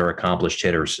because these are accomplished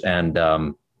hitters. And,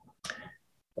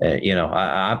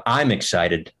 I'm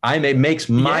excited. It makes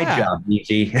my job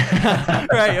easy.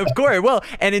 Right, of course. Well,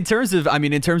 and in terms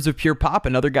of pure pop,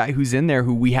 another guy who's in there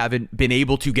who we haven't been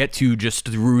able to get to just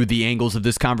through the angles of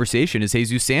this conversation is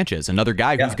Jesus Sanchez, another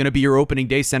guy who's going to be your opening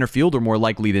day center fielder more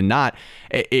likely than not.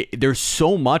 There's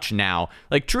so much now.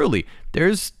 Like truly,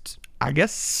 there's, I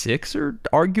guess, 6 or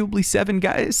arguably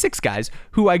 6 guys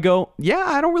who I go,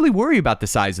 I don't really worry about the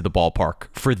size of the ballpark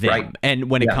for them, right. And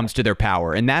when it comes to their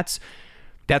power, and that's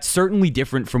certainly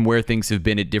different from where things have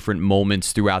been at different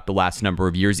moments throughout the last number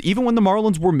of years. Even when the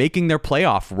Marlins were making their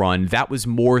playoff run, that was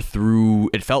more through,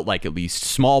 it felt like at least,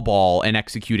 small ball and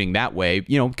executing that way,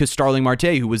 because Starling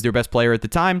Marte, who was their best player at the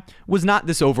time, was not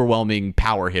this overwhelming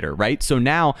power hitter, right? So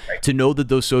now to know that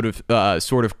those sort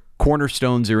of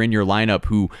cornerstones are in your lineup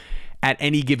who at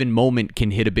any given moment can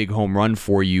hit a big home run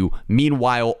for you.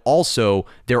 Meanwhile, also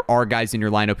there are guys in your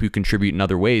lineup who contribute in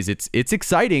other ways. It's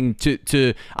exciting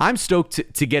to I'm stoked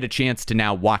to get a chance to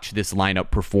now watch this lineup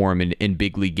perform in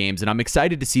big league games. And I'm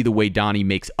excited to see the way Donnie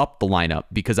makes up the lineup,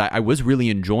 because I was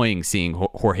really enjoying seeing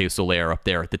Jorge Soler up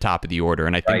there at the top of the order.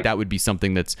 And I think that would be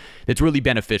something that's really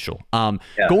beneficial.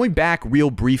 Going back real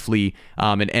briefly,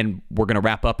 and we're going to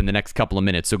wrap up in the next couple of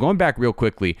minutes. So going back real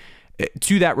quickly,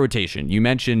 to that rotation, you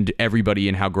mentioned everybody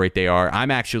and how great they are. I'm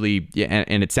actually,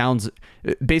 and it sounds,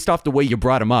 based off the way you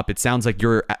brought him up, it sounds like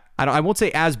you're, I won't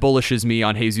say as bullish as me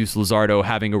on Jesus Luzardo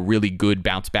having a really good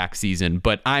bounce back season,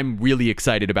 but I'm really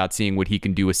excited about seeing what he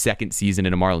can do a second season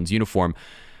in a Marlins uniform.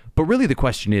 But really the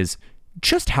question is,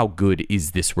 just how good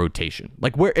is this rotation?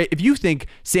 Like, where, if you think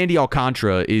Sandy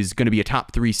Alcantara is going to be a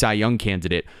top 3 Cy Young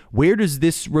candidate, where does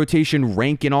this rotation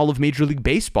rank in all of Major League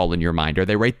Baseball in your mind? Are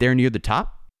they right there near the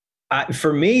top?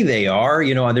 For me, they are.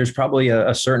 There's probably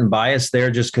a certain bias there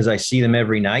just because I see them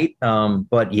every night.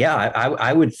 But yeah,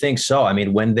 I would think so. I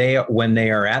mean, when they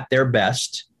are at their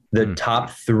best, the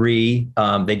top 3,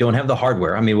 they don't have the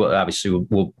hardware. I mean, obviously,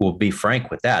 we'll be frank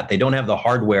with that. They don't have the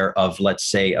hardware of, let's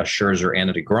say, a Scherzer and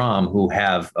a DeGrom, who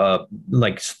have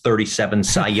like 37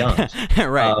 Cy Youngs.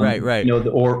 Right.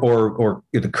 Or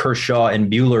the Kershaw and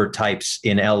Buehler types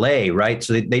in LA, right?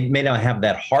 So they may not have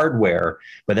that hardware,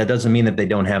 but that doesn't mean that they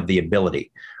don't have the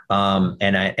ability.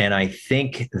 And I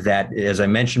think that, as I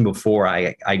mentioned before,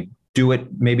 I do it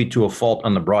maybe to a fault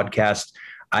on the broadcast.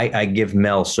 I give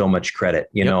Mel so much credit.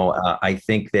 I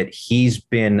think that he's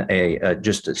been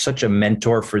just such a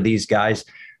mentor for these guys.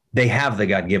 They have the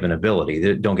God-given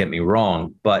ability. Don't get me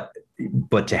wrong, but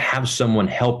to have someone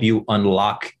help you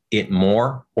unlock it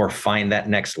more or find that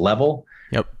next level.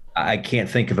 Yep. I can't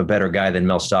think of a better guy than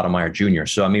Mel Stottlemyre Jr.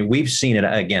 So, I mean, we've seen it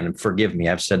again. Forgive me,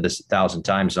 I've said this 1,000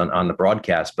 times on the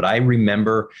broadcast, but I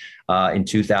remember in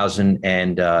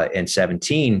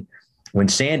 2017 when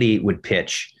Sandy would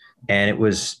pitch. And it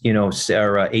was,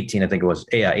 18, I think it was.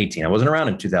 Yeah, 18. I wasn't around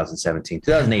in 2017,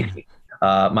 2018.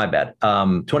 My bad.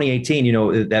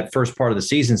 2018, that first part of the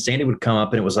season, Sandy would come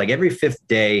up and it was like every 5th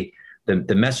day,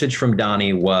 the message from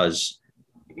Donnie was,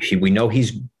 we know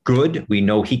he's good. We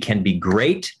know he can be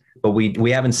great, but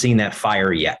we haven't seen that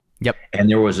fire yet. Yep. And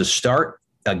there was a start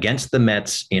against the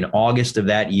Mets in August of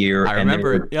that year. I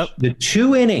remember. Yep. The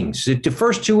 2 innings, the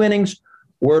first 2 innings,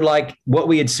 were like what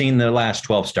we had seen the last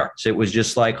 12 starts. It was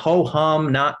just like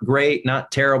ho-hum, not great, not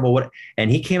terrible.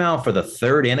 And he came out for the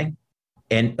 3rd inning.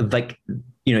 And like,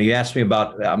 you asked me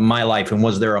about my life and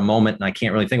was there a moment, and I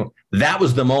can't really think of, that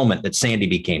was the moment that Sandy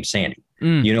became Sandy,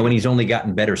 and he's only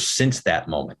gotten better since that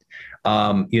moment.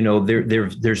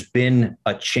 There's been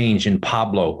a change in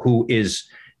Pablo, who is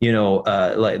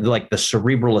like the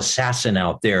cerebral assassin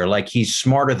out there. Like he's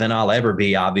smarter than I'll ever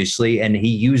be, obviously, and he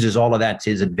uses all of that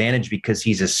to his advantage because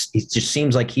he just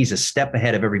seems like he's a step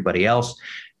ahead of everybody else,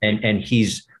 and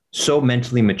he's so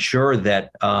mentally mature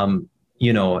that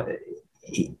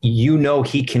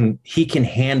he can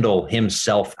handle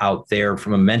himself out there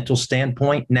from a mental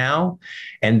standpoint now,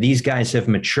 and these guys have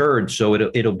matured, so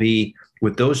it'll be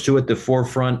with those two at the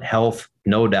forefront. Health,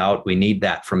 no doubt, we need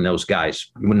that from those guys,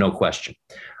 no question.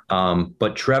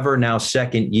 But Trevor, now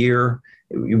second year,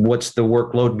 what's the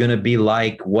workload going to be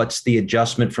like? What's the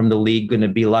adjustment from the league going to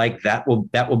be like? That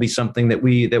will be something that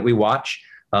we watch.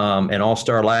 An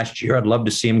all-star last year, I'd love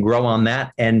to see him grow on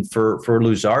that. And for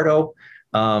Luzardo,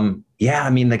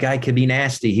 the guy could be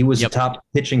nasty. He was a top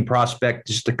pitching prospect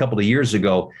just a couple of years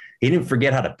ago. He didn't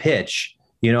forget how to pitch.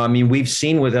 We've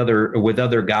seen with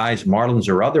other guys, Marlins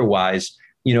or otherwise,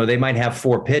 they might have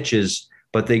 4 pitches,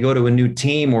 but they go to a new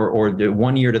team or the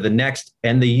 1 year to the next,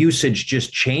 and the usage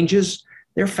just changes.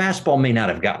 Their fastball may not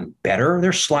have gotten better.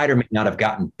 Their slider may not have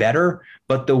gotten better,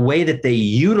 but the way that they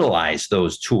utilize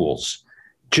those tools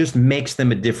just makes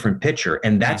them a different pitcher.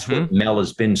 And that's what Mel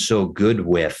has been so good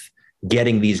with,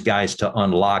 getting these guys to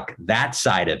unlock that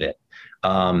side of it.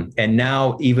 And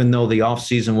now, even though the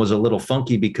offseason was a little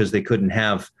funky because they couldn't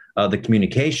have the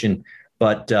communication,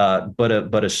 but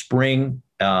a spring,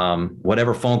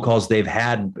 whatever phone calls they've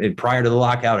had prior to the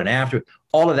lockout and after,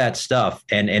 all of that stuff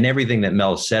and everything that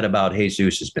Mel said about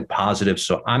Jesus has been positive.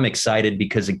 So I'm excited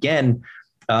because, again,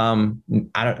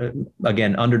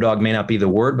 underdog may not be the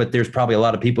word, but there's probably a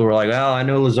lot of people who are like, well, I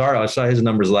know Luzardo. I saw his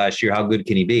numbers last year. How good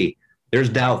can he be? There's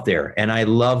doubt there. And I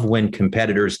love when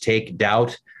competitors take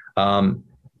doubt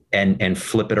and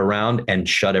flip it around and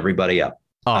shut everybody up.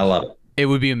 I love it. It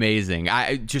would be amazing.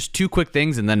 Just 2 quick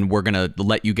things, and then we're gonna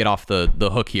let you get off the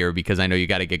hook here because I know you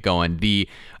got to get going.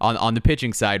 On the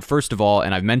pitching side, first of all,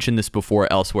 and I've mentioned this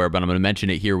before elsewhere, but I'm going to mention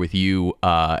it here with you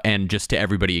and just to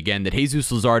everybody again, that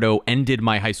Jesus Luzardo ended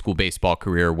my high school baseball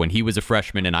career when he was a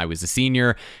freshman and I was a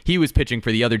senior. He was pitching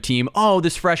for the other team. Oh,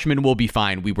 this freshman will be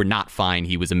fine. We were not fine.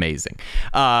 He was amazing.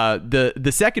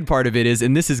 The second part of it is,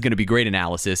 and this is going to be great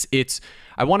analysis,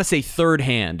 I want to say third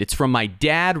hand. It's from my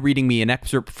dad reading me an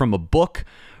excerpt from a book,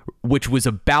 which was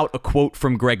about a quote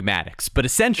from Greg Maddux. But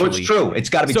essentially, it's true. It's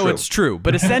got to be true. So it's true.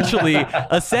 But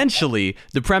essentially,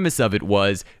 the premise of it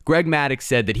was Greg Maddux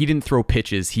said that he didn't throw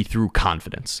pitches, he threw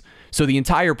confidence. So the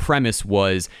entire premise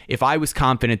was, if I was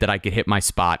confident that I could hit my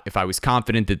spot, if I was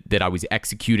confident that I was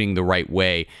executing the right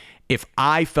way, if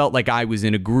I felt like I was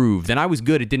in a groove, then I was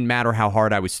good. It didn't matter how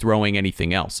hard I was throwing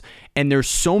anything else. And there's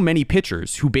so many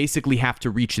pitchers who basically have to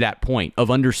reach that point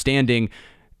of understanding,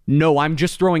 no, I'm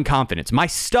just throwing confidence. My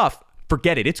stuff,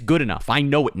 forget it. It's good enough. I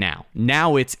know it now.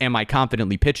 Now it's, am I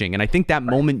confidently pitching? And I think that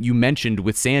moment you mentioned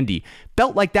with Sandy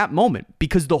felt like that moment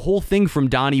because the whole thing from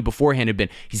Donnie beforehand had been,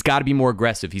 he's got to be more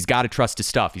aggressive. He's got to trust his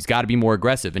stuff. He's got to be more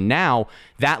aggressive. And now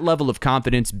that level of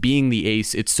confidence, being the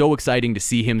ace, it's so exciting to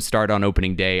see him start on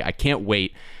opening day. I can't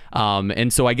wait.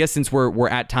 And so I guess since we're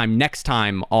at time, next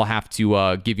time I'll have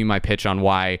to give you my pitch on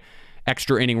why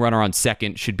extra inning runner on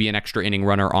second should be an extra inning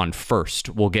runner on first.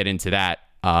 We'll get into that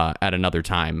at another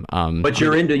time. But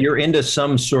you're into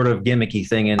some sort of gimmicky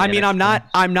thing.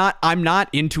 I'm not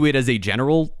into it as a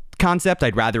general concept.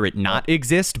 I'd rather it not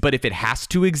exist, but if it has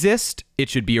to exist, it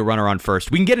should be a runner on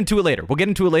first. We can get into it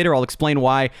later. I'll explain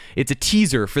why. It's a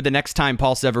teaser for the next time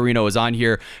Paul Severino is on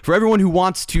here. For everyone who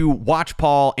wants to watch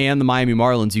Paul and the Miami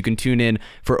Marlins, you can tune in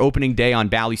for opening day on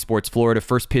Bally Sports Florida.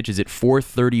 First pitch is at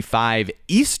 4:35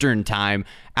 Eastern time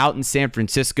out in San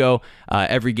Francisco.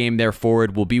 Every game there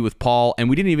forward will be with Paul, and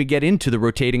we didn't even get into the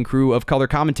rotating crew of color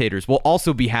commentators. Will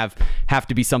also have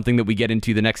to be something that we get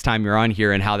into the next time you're on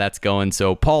here and how that's going.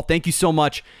 So, Paul, thank you so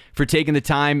much for taking the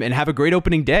time, and have a great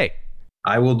opening day.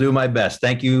 I will do my best.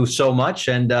 Thank you so much,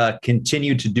 and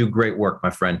continue to do great work, my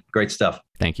friend. Great stuff.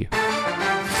 Thank you.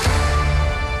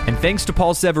 And thanks to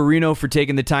Paul Severino for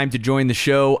taking the time to join the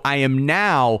show. I am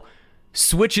now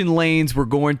switching lanes. We're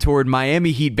going toward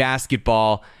Miami Heat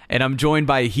basketball, and I'm joined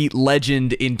by a Heat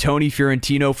legend in Tony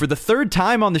Fiorentino for the third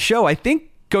time on the show. I think,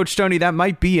 Coach Tony, that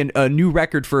might be a new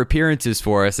record for appearances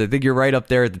for us. I think you're right up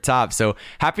there at the top, so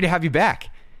happy to have you back.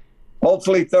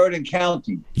 Hopefully third and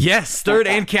counting. Yes, third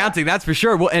and counting. That's for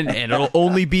sure. Well, and it'll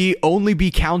only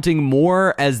be counting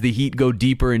more as the Heat go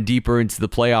deeper and deeper into the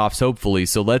playoffs. Hopefully,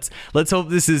 so let's hope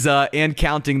this is and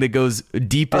counting that goes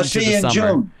deep into the summer.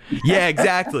 June. Yeah,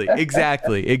 exactly.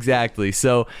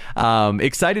 So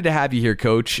excited to have you here,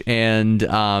 Coach. And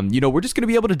we're just going to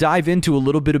be able to dive into a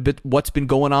little bit of what's been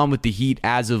going on with the Heat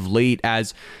as of late,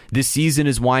 as this season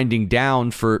is winding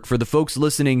down. For the folks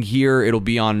listening here, it'll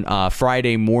be on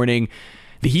Friday morning.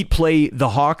 The Heat play the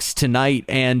Hawks tonight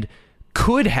and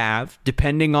could have,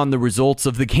 depending on the results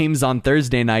of the games on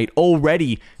Thursday night,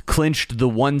 already clinched the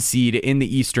 1 seed in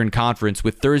the Eastern Conference.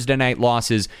 With Thursday night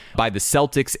losses by the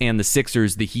Celtics and the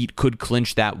Sixers, the Heat could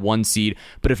clinch that 1 seed,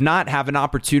 but if not, have an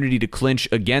opportunity to clinch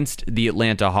against the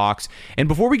Atlanta Hawks. And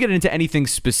before we get into anything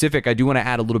specific, I do want to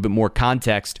add a little bit more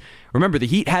context. Remember, the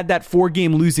Heat had that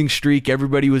 4-game losing streak.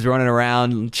 Everybody was running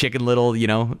around, Chicken Little,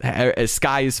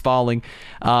 sky is falling.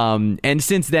 And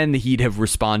since then, the Heat have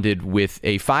responded with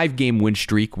a 5-game win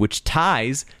streak, which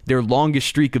ties their longest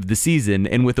streak of the season,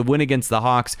 and with a win against the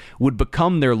Hawks, would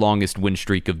become their longest win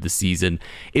streak of the season.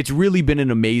 It's really been an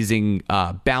amazing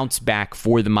bounce back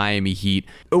for the Miami Heat.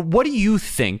 What do you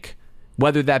think,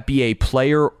 whether that be a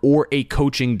player or a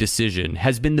coaching decision,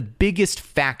 has been the biggest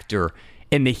factor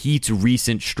in the Heat's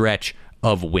recent stretch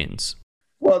of wins?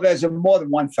 Well, there's more than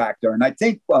one factor. And I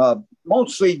think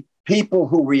mostly people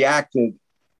who reacted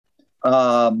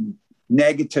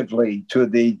negatively to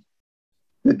the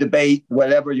debate,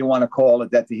 whatever you want to call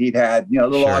it, that the Heat had, a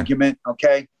little argument,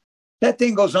 okay? That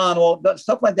thing goes on,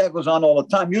 stuff like that goes on all the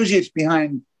time. Usually it's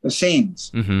behind the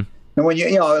scenes. Mm-hmm. And when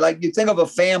you think of a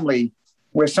family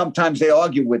where sometimes they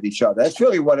argue with each other, that's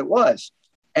really what it was.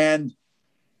 And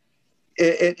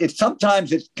it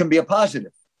sometimes it can be a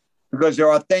positive because there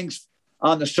are things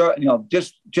on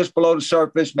the just below the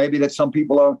surface, maybe that some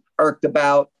people are irked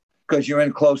about because you're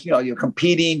in close, you're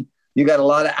competing. You got a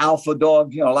lot of alpha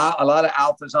dogs, a lot of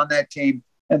alphas on that team,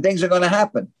 and things are going to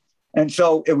happen. And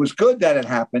so it was good that it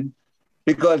happened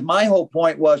because my whole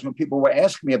point was when people were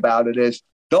asking me about it is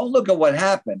don't look at what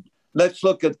happened. Let's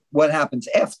look at what happens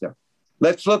after.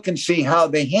 Let's look and see how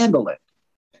they handle it.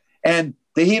 And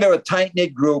the Heat are a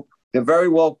tight-knit group. They're very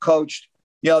well coached.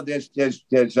 There's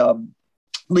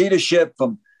leadership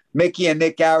from Mickey and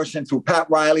Nick Garrison through Pat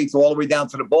Riley to all the way down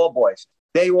to the ball boys.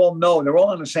 They all know they're all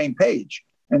on the same page.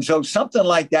 And so something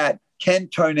like that can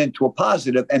turn into a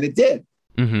positive, and it did,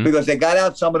 because they got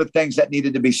out some of the things that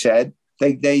needed to be said.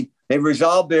 They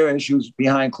resolved their issues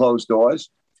behind closed doors,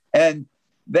 and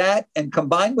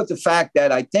combined with the fact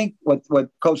that I think what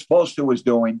Coach Spoelstra was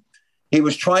doing, he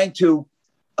was trying to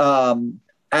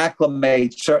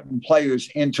acclimate certain players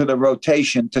into the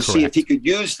rotation to see if he could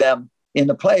use them in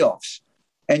the playoffs.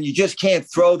 And you just can't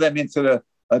throw them into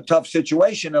a tough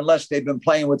situation unless they've been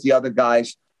playing with the other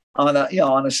guys on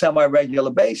a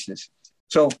semi-regular basis.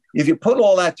 So if you put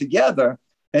all that together,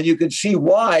 and you can see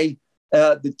why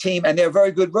the team, and they're a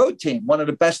very good road team, one of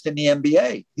the best in the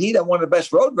NBA. Heat have one of the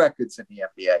best road records in the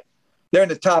NBA. They're in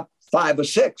the top 5 or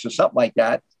 6 or something like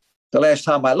that the last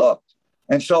time I looked.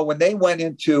 And so when they went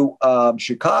into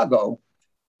Chicago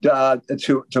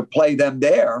to play them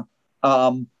there,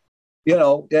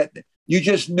 you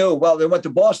just knew, well, they went to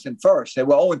Boston first. They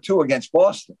were 0-2 against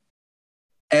Boston.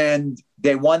 And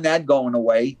they won that going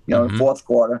away, in the fourth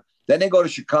quarter. Then they go to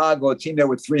Chicago, a team they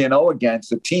were 3-0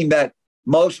 against, a team that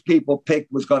most people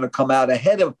picked was going to come out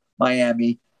ahead of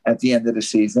Miami at the end of the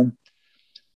season.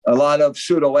 A lot of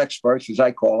pseudo experts, as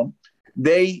I call them.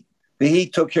 The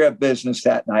Heat took care of business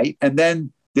that night and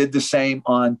then did the same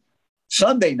on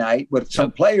Sunday night with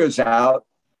some players out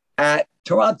at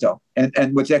Toronto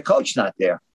and with their coach not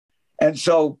there. And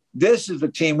so this is the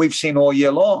team we've seen all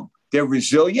year long. They're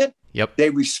resilient. Yep. They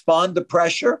respond to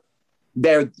pressure.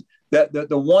 The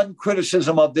one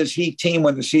criticism of this Heat team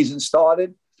when the season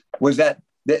started was that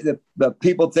the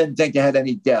people didn't think they had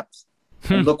any depth.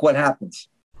 And look what happens.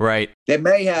 Right.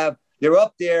 They're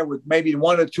up there with maybe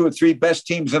 1 or 2 or 3 best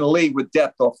teams in the league with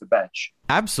depth off the bench.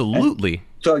 Absolutely. And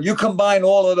so you combine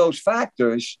all of those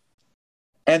factors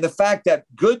and the fact that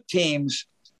good teams,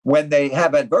 when they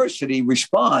have adversity,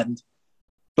 respond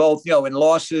both, in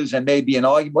losses and maybe an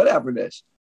argument, whatever it is.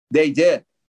 They did.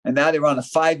 And now they're on a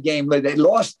 5-game lead. They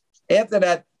lost after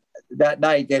that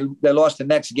night. They lost the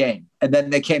next game. And then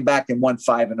they came back and won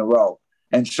 5 in a row.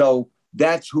 And so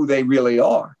that's who they really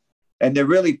are. And they're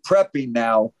really prepping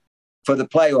now for the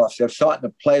playoffs. They're starting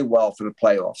to play well for the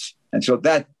playoffs. And so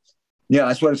that's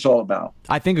what it's all about.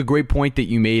 I think a great point that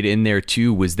you made in there,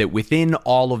 too, was that within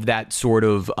all of that sort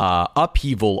of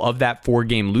upheaval of that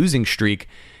 4-game losing streak,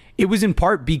 it was in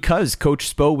part because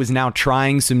Coach Spo was now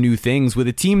trying some new things with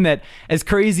a team that, as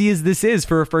crazy as this is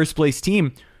for a first-place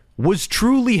team, was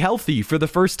truly healthy for the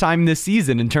first time this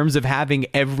season in terms of having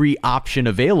every option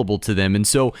available to them. And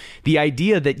so the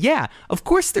idea that, yeah, of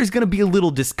course there's going to be a little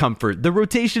discomfort. The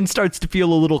rotation starts to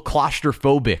feel a little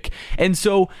claustrophobic. And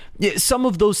so some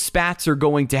of those spats are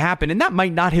going to happen. And that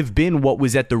might not have been what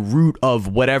was at the root of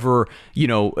whatever,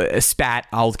 spat,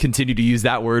 I'll continue to use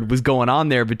that word, was going on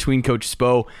there between Coach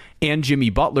Spo and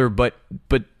Jimmy Butler. But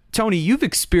Tony, you've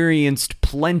experienced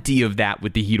plenty of that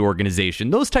with the Heat organization.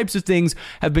 Those types of things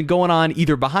have been going on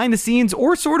either behind the scenes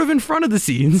or sort of in front of the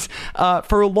scenes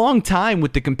for a long time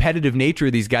with the competitive nature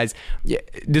of these guys.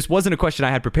 This wasn't a question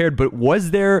I had prepared, but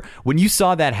was there, when you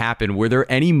saw that happen, were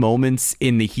there any moments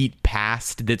in the Heat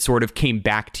past that sort of came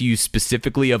back to you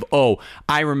specifically of, oh,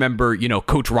 I remember,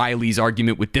 Coach Riley's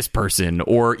argument with this person,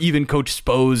 or even Coach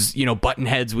Spo's, button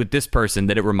heads with this person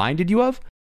that it reminded you of?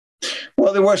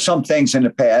 Well, there were some things in the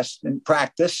past in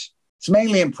practice. It's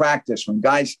mainly in practice when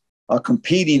guys are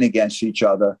competing against each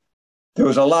other. There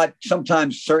was a lot,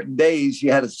 sometimes certain days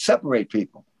you had to separate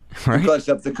people because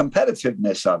of the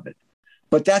competitiveness of it.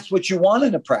 But that's what you want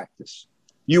in a practice.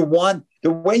 You want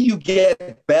the way you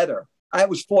get better. I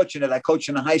was fortunate. I coached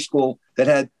in a high school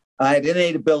that I had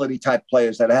innate ability type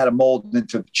players that I had to mold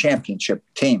into championship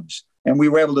teams. And we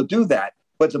were able to do that.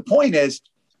 But the point is,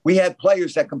 we had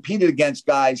players that competed against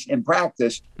guys in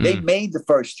practice. They made the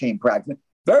first team practice.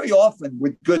 Very often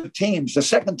with good teams, the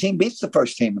second team beats the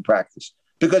first team in practice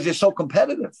because they're so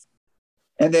competitive.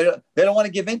 And they don't want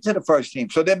to give in to the first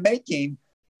team. So they're making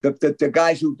the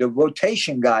guys the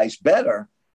rotation guys better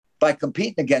by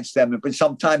competing against them. But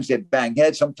sometimes they bang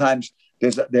heads. Sometimes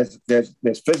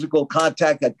there's physical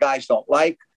contact that guys don't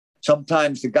like.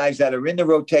 Sometimes the guys that are in the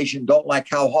rotation don't like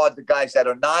how hard the guys that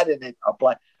are not in it are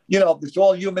playing. It's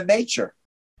all human nature.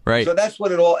 Right. So that's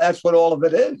what all of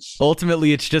it is.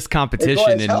 Ultimately, it's just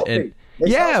competition.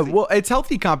 It's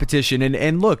healthy competition.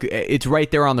 And look, it's right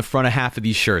there on the front of half of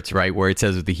these shirts, right, where it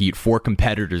says with the Heat, for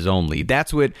competitors only.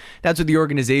 That's what the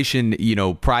organization,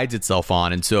 prides itself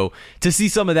on. And so to see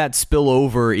some of that spill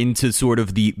over into sort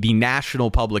of the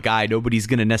national public eye, nobody's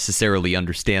going to necessarily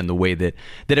understand the way that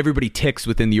everybody ticks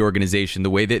within the organization, the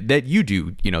way that you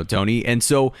do, Tony. And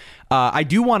so I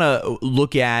do want to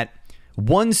look at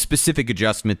one specific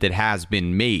adjustment that has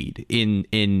been made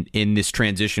in this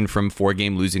transition from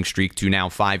 4-game losing streak to now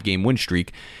 5-game win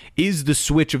streak is the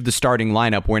switch of the starting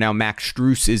lineup, where now Max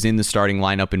Strus is in the starting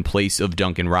lineup in place of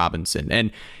Duncan Robinson.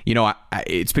 And,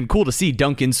 it's been cool to see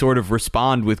Duncan sort of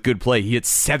respond with good play. He hit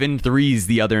 7 threes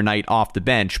the other night off the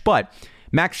bench, but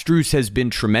Max Strus has been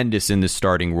tremendous in the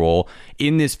starting role.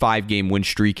 In this 5-game win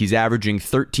streak, he's averaging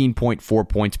 13.4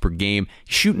 points per game,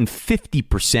 shooting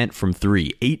 50% from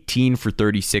 3, 18 for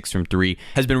 36 from 3,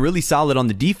 has been really solid on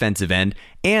the defensive end,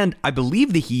 and I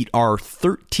believe the Heat are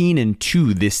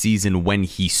 13-2 this season when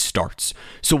he starts.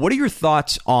 So what are your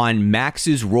thoughts on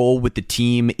Max's role with the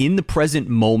team in the present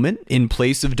moment in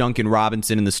place of Duncan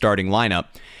Robinson in the starting lineup?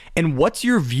 And what's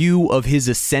your view of his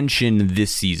ascension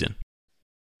this season?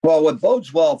 Well, what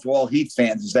bodes well for all Heat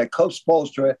fans is that Coach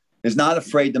Spoelstra is not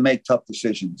afraid to make tough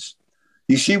decisions.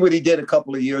 You see what he did a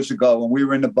couple of years ago when we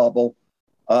were in the bubble.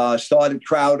 Started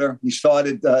Crowder. He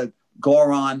started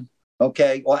Goran,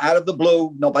 okay, or out of the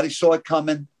blue. Nobody saw it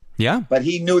coming. Yeah. But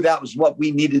he knew that was what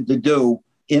we needed to do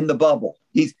in the bubble.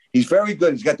 He's very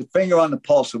good. He's got the finger on the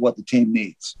pulse of what the team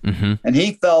needs. Mm-hmm. And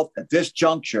he felt at this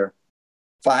juncture,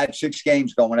 5-6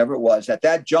 games ago, whenever it was, at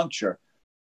that juncture,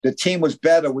 the team was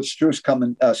better with Strus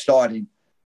coming starting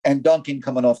and Duncan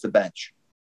coming off the bench.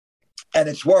 And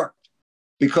it's worked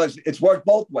because it's worked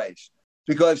both ways.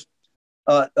 Because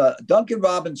Duncan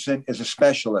Robinson is a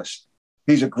specialist.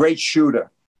 He's a great shooter.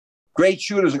 Great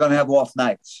shooters are going to have off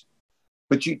nights.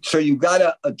 So you've got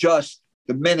to adjust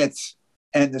the minutes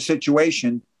and the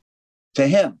situation to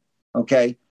him,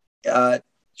 okay?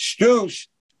 Strus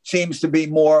seems to be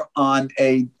more on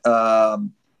a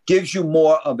gives you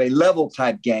more of a level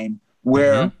type game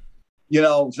where,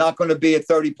 it's not going to be a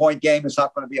 30-point game. It's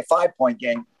not going to be a 5-point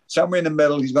game. Somewhere in the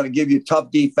middle, he's going to give you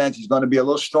tough defense. He's going to be a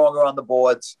little stronger on the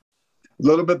boards, a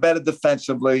little bit better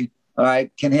defensively, all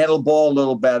right, can handle the ball a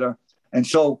little better. And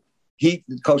so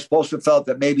Coach Spoelstra felt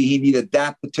that maybe he needed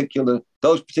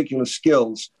those particular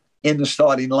skills in the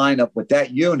starting lineup with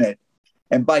that unit.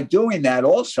 And by doing that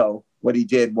also, what he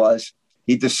did was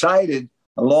he decided,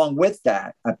 along with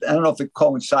that, I don't know if it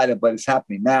coincided, but it's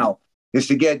happening now, is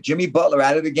to get Jimmy Butler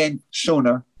out of the game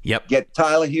sooner. Yep. Get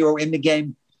Tyler Hero in the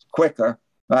game quicker,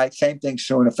 right? Same thing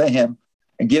sooner for him,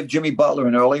 and give Jimmy Butler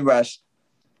an early rest.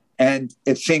 And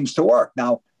it seems to work.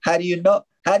 Now, how do you know?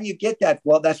 How do you get that?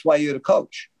 Well, that's why you're the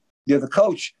coach. You're the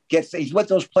coach. He's with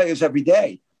those players every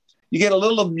day. You get a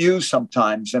little amused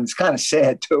sometimes, and it's kind of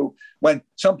sad too, when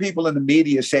some people in the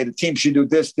media say the team should do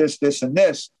this, this, this, and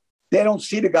this. They don't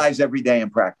see the guys every day in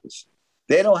practice.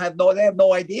 They have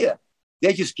no idea.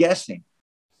 They're just guessing.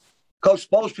 Coach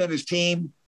Spoelstra and his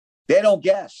team, they don't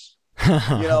guess.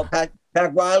 Pat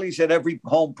Riley's at every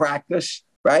home practice,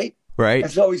 right? Right.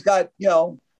 And so he's got,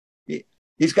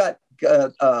 he's got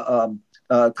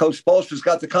Coach Spoelstra's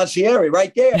got the concierge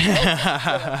right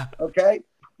there. Okay.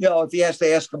 if he has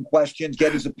to ask him questions,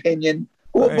 get his opinion,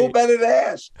 who better to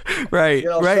ask? Right,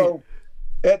 right. So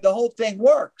the whole thing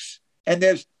works. And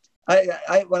there's,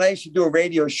 when I used to do a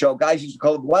radio show, guys used to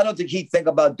call, why don't he think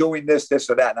about doing this, this,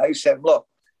 or that? And I said, look,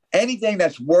 anything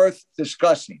that's worth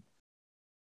discussing,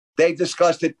 they've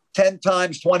discussed it 10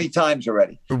 times, 20 times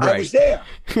already. Right. I was there.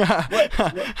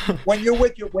 when you're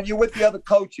with the other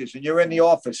coaches and you're in the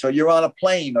office or you're on a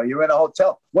plane or you're in a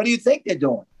hotel, what do you think they're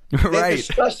doing? They're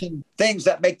discussing things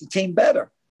that make the team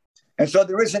better. And so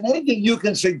there isn't anything you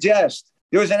can suggest.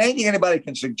 There isn't anything anybody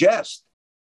can suggest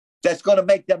that's going to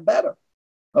make them better.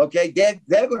 Okay,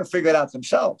 they're going to figure it out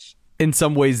themselves. In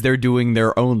some ways, they're doing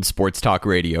their own sports talk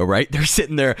radio, right? They're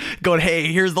sitting there going,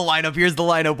 hey, here's the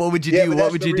lineup. What would you do?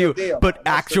 What would you do? Deal. But that's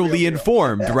actually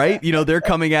informed, right? They're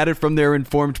coming at it from their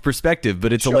informed perspective.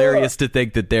 But it's hilarious to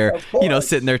think that they're,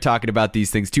 sitting there talking about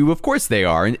these things too. Of course they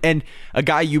are. And a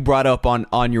guy you brought up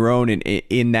on your own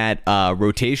in that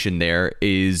rotation there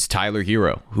is Tyler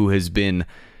Hero, who has been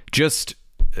just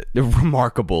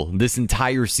remarkable this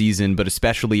entire season, but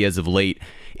especially as of late.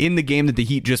 In the game that the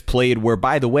Heat just played, where,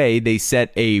 by the way, they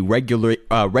set a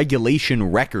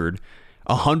regulation record,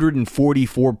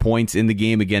 144 points in the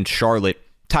game against Charlotte,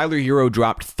 Tyler Hero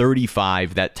dropped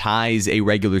 35. That ties a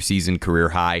regular season career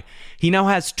high. He now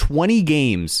has 20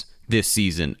 games this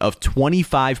season of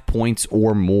 25 points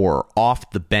or more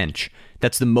off the bench.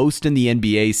 That's the most in the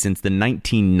NBA since the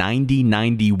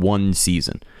 1990-91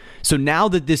 season. So now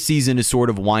that this season is sort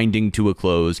of winding to a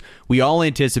close, we all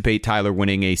anticipate Tyler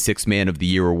winning a Sixth Man of the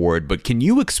Year award. But can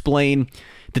you explain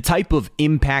the type of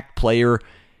impact player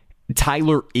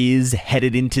Tyler is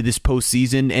headed into this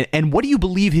postseason? And what do you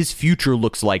believe his future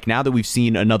looks like now that we've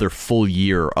seen another full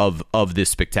year of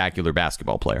this spectacular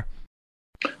basketball player?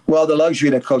 Well, the luxury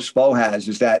that Coach Spo has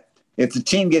is that if the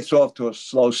team gets off to a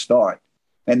slow start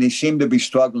and they seem to be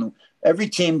struggling, every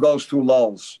team goes through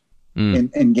lulls.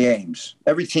 In games.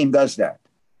 Every team does that.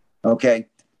 Okay.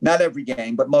 Not every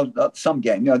game, but some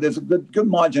game. There's a good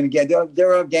margin again.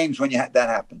 There are games when that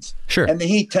happens. Sure. And the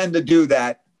Heat tend to do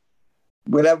that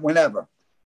whenever.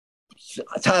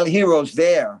 Tyler Hero's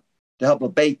there to help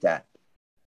abate that.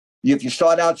 If you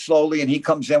start out slowly and he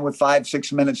comes in with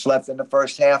 5-6 minutes left in the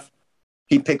first half,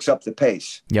 he picks up the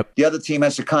pace. Yep. The other team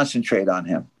has to concentrate on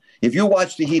him. If you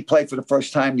watched the Heat play for the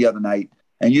first time the other night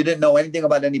and you didn't know anything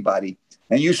about anybody,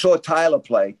 and you saw Tyler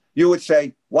play, you would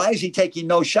say, why is he taking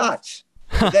no shots?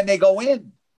 Then they go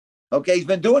in. Okay, he's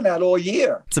been doing that all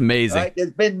year. It's amazing. Right?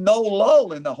 There's been no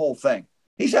lull in the whole thing.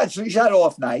 He's had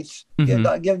off nights,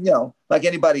 like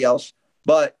anybody else.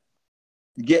 But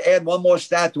add one more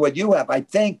stat to what you have. I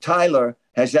think Tyler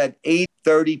has had 8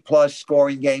 30-plus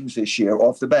scoring games this year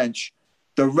off the bench.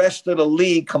 The rest of the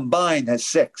league combined has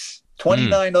 6.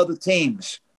 29 other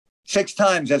teams. 6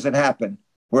 times has it happened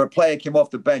where a player came off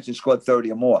the bench and scored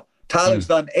 30 or more. Tyler's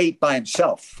done 8 by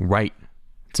himself. Right.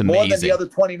 It's amazing. More than the other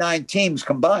 29 teams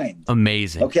combined.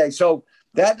 Amazing. Okay, so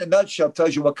that in a nutshell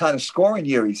tells you what kind of scoring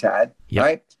year he's had,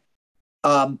 right?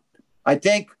 I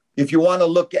think if you want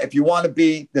to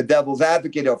be the devil's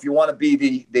advocate, or if you want to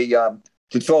be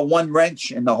to throw one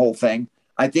wrench in the whole thing,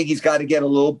 I think he's got to get a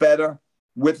little better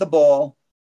with the ball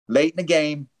late in the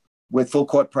game with full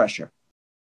court pressure.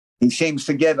 He seems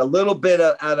to get a little bit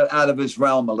out of his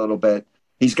realm a little bit.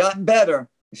 He's gotten better.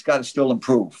 He's got to still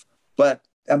improve. But,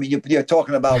 I mean, you're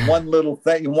talking about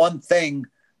one thing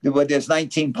where there's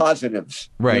 19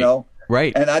 positives, right?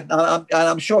 Right. And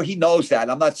I'm sure he knows that.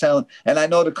 I'm not saying, and I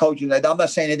know the coaches, I'm not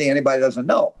saying anything anybody doesn't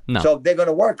know. No. So they're going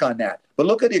to work on that. But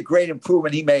look at the great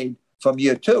improvement he made from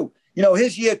year 2.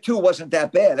 His year 2 wasn't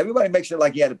that bad. Everybody makes it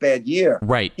like he had a bad year.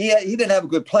 Right. He didn't have a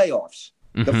good playoffs.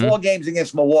 The 4 games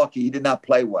against Milwaukee, he did not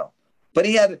play well. But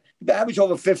he averaged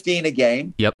over 15 a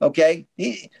game. Yep. Okay.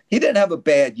 He didn't have a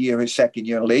bad year his second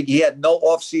year in the league. He had no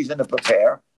offseason to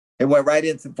prepare. It went right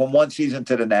into from one season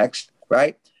to the next,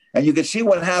 right? And you can see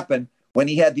what happened when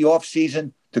he had the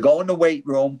offseason to go in the weight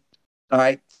room, all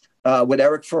right, with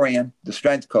Eric Ferran, the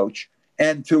strength coach,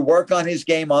 and to work on his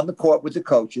game on the court with the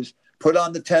coaches, put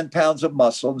on the 10 pounds of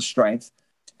muscle and strength,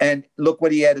 and look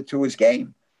what he added to his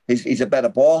game. He's a better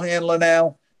ball handler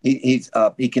now. He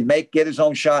can get his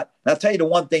own shot. And I'll tell you the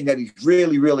one thing that he's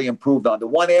really, really improved on. The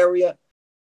one area,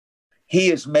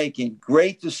 he is making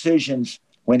great decisions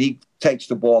when he takes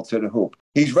the ball to the hoop.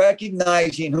 He's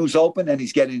recognizing who's open and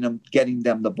he's getting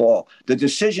them the ball. The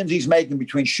decisions he's making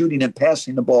between shooting and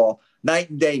passing the ball, night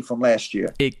and day from last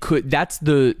year. That's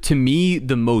to me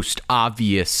the most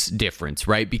obvious difference,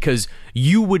 right? Because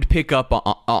you would pick up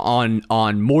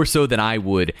on more so than I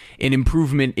would an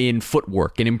improvement in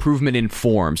footwork, an improvement in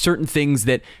form, certain things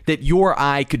that your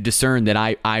eye could discern that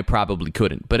I probably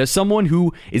couldn't. But as someone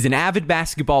who is an avid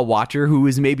basketball watcher, who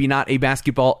is maybe not a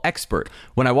basketball expert,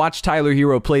 when I watch Tyler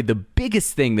Herro play, the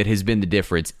biggest thing that has been the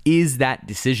difference is that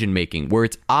decision making, where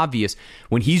it's obvious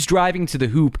when he's driving to the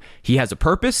hoop, he has a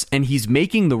purpose and he's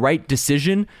making the right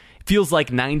decision. Feels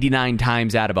like 99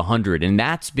 times out of 100, and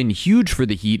that's been huge for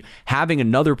the Heat, having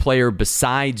another player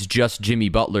besides just Jimmy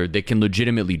Butler that can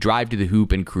legitimately drive to the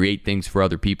hoop and create things for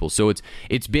other people. So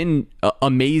it's been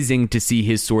amazing to see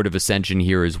his sort of ascension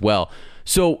here as well.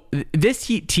 So this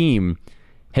Heat team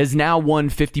has now won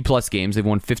 50-plus games. They've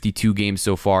won 52 games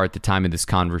so far at the time of this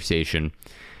conversation.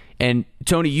 And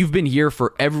Tony, you've been here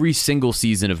for every single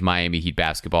season of Miami Heat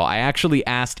basketball. I actually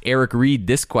asked Eric Reed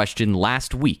this question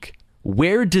last week.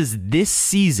 Where does this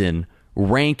season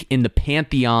rank in the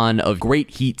pantheon of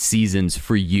great Heat seasons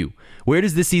for you? Where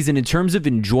does this season, in terms of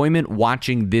enjoyment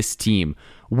watching this team,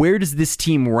 where does this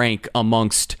team rank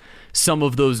amongst some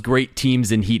of those great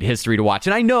teams in Heat history to watch?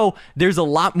 And I know there's a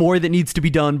lot more that needs to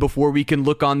be done before we can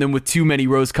look on them with too many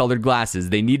rose-colored glasses.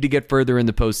 They need to get further in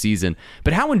the postseason.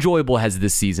 But how enjoyable has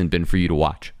this season been for you to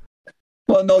watch?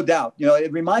 Well, no doubt.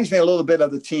 It reminds me a little bit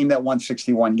of the team that won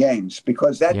 61 games,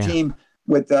 because that team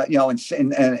with,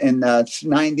 in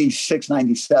 96,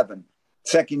 97,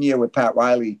 second year with Pat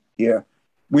Riley here,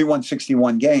 we won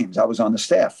 61 games. I was on the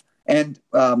staff. And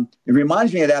it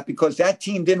reminds me of that because that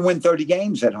team didn't win 30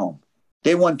 games at home.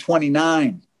 They won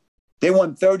 29. They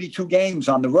won 32 games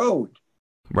on the road.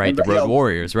 Right, and, the Road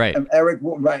Warriors, right.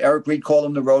 Eric Reed called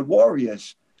them the Road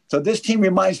Warriors. So this team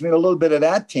reminds me a little bit of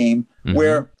that team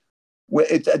where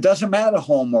it doesn't matter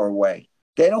home or away.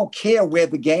 They don't care where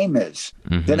the game is.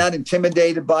 They're not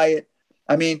intimidated by it.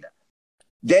 I mean,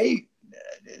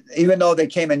 even though they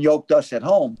came and yoked us at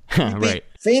home, beat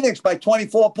Phoenix by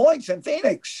 24 points in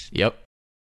Phoenix. Yep.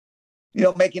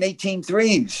 Making 18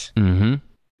 threes. All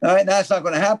right, now it's not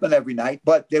going to happen every night,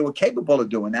 but they were capable of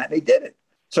doing that. They did it.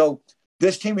 So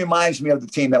this team reminds me of the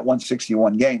team that won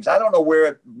 61 games. I don't know where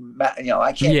it,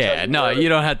 I can't. Yeah, no, you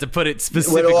don't have to put it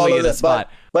specifically in a spot.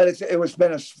 But it's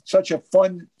been such a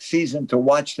fun season to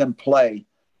watch them play,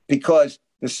 because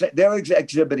they're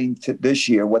exhibiting this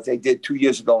year what they did 2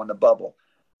 years ago in the bubble.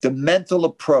 The mental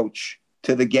approach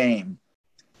to the game,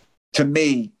 to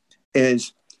me,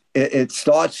 is it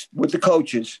starts with the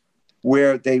coaches,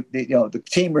 where the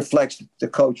team reflects the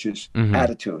coaches'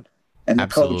 attitude and the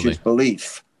coaches'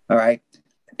 belief. All right.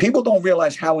 People don't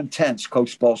realize how intense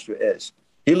Coach Spoelstra is.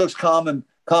 He looks calm and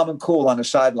cool on the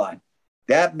sideline.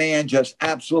 That man just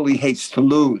absolutely hates to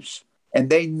lose, and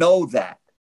they know that.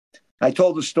 I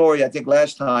told the story, I think,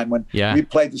 last time when we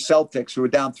played the Celtics, who were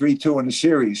down 3-2 in the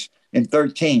series in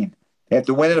 13.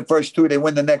 After winning the first two, they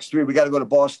win the next three. We got to go to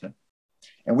Boston.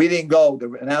 And we didn't go.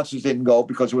 The announcers didn't go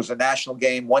because it was a national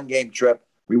game, one-game trip.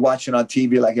 We watched it on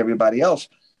TV like everybody else.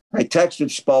 I texted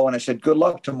Spo and I said, good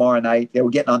luck tomorrow night. They were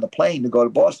getting on the plane to go to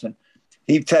Boston.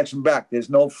 He texted me back, there's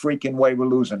no freaking way we're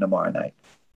losing tomorrow night.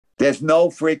 There's no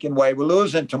freaking way we're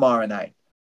losing tomorrow night.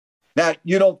 Now,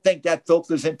 you don't think that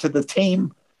filters into the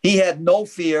team? He had no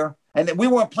fear. And we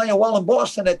weren't playing well in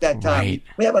Boston at that time. Right.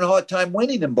 We having a hard time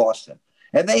winning in Boston.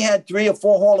 And they had 3 or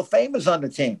 4 Hall of Famers on the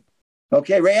team.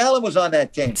 Okay, Ray Allen was on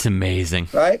that team. It's amazing.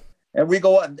 Right? And we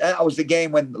go on. That was the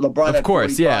game when LeBron of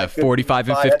course, 45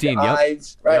 and 15. Yep.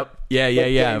 Eyes, right?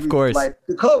 Yep. Yeah, of course. Like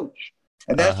the coach.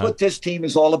 And that's what this team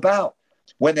is all about.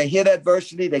 When they hit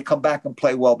adversity, they come back and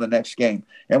play well the next game.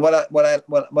 And what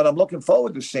I'm looking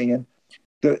forward to seeing,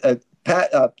 Eric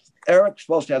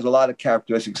Spoelstra has a lot of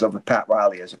characteristics of a Pat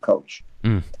Riley as a coach.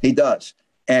 He does.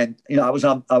 And I was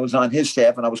on his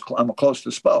staff, and I'm close to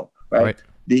Spo, right?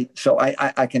 So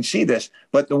I can see this.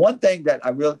 But the one thing that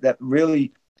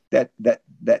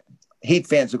that Heat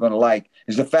fans are going to like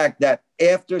is the fact that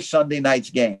after Sunday night's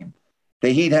game, the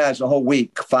Heat has a whole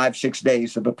week, 5-6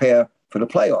 days to prepare for the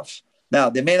playoffs. Now,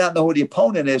 they may not know who the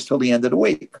opponent is till the end of the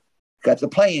week. Got the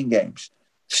playing games.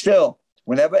 Still,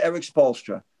 whenever Eric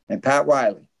Spoelstra and Pat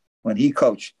Riley, when he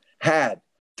coached, had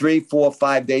 3, 4,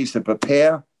 5 days to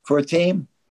prepare for a team,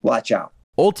 watch out.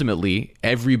 Ultimately,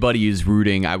 everybody is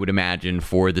rooting, I would imagine,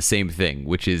 for the same thing,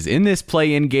 which is in this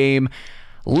play-in game,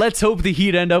 let's hope the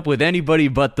Heat end up with anybody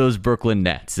but those Brooklyn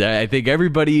Nets. I think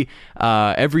everybody,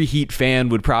 every Heat fan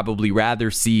would probably rather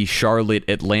see Charlotte,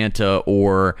 Atlanta,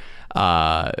 or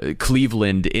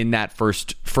Cleveland in that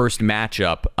first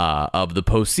matchup of the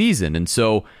postseason. And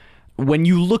so when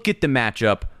you look at the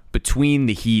matchup between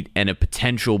the Heat and a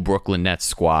potential Brooklyn Nets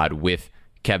squad with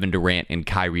Kevin Durant and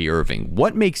Kyrie Irving.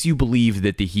 What makes you believe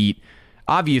that the Heat,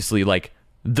 obviously, like,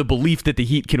 the belief that the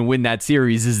Heat can win that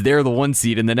series is they're the 1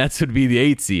 seed and the Nets would be the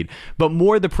 8 seed, but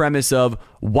more the premise of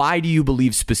why do you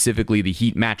believe specifically the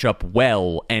Heat match up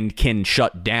well and can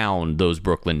shut down those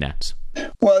Brooklyn Nets?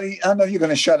 Well, I don't know if you're going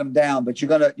to shut them down, but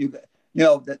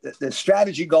the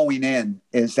strategy going in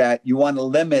is that you want to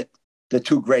limit the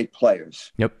two great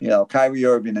players. Yep. Kyrie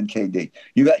Irving and KD.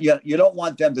 You don't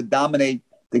want them to dominate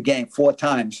the game 4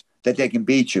 times that they can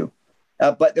beat you.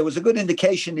 But there was a good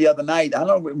indication the other night. I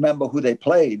don't remember who they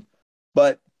played,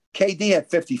 but KD had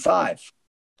 55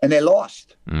 and they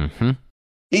lost. Mm-hmm.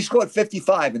 He scored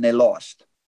 55 and they lost.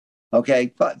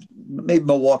 Okay. But maybe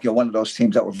Milwaukee are one of those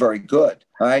teams that were very good.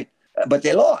 All right. But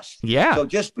they lost. Yeah. So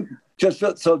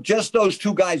just those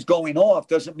two guys going off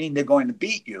doesn't mean they're going to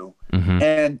beat you. Mm-hmm.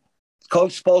 And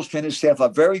Coach Spoelstra and his staff are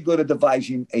very good at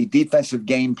devising a defensive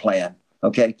game plan.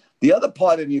 Okay. The other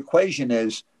part of the equation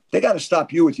is they got to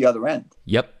stop you at the other end.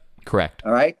 Yep. Correct.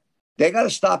 All right. They got to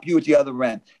stop you at the other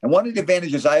end. And one of the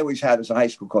advantages I always had as a high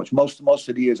school coach, most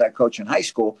of the years I coach in high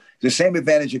school, the same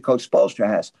advantage that Coach Spoelstra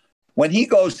has. When he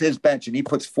goes to his bench and he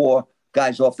puts 4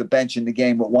 guys off the bench in the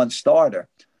game with 1 starter,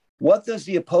 what does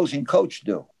the opposing coach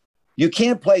do? You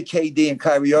can't play KD and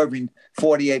Kyrie Irving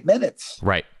 48 minutes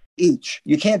right each.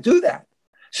 You can't do that.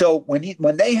 So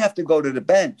when they have to go to the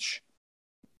bench,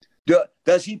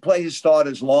 does he play his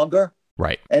starters longer?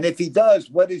 Right. And if he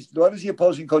does, what does the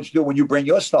opposing coach do when you bring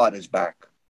your starters back?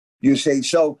 You see,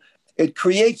 so it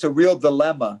creates a real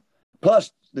dilemma.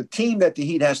 Plus, the team that the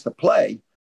Heat has to play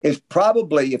is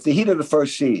probably, if the Heat are the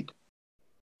 1st seed,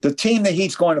 the team the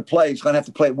Heat's going to play is going to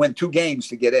have to win 2 games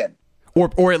to get in.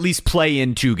 Or at least play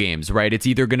in 2 games, right? It's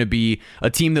either going to be a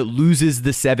team that loses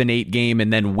the 7-8 game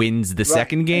and then wins the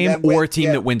second game, or a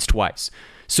team that wins twice.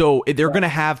 So they're going to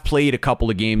have played a couple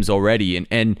of games already.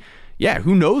 And yeah,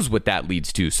 who knows what that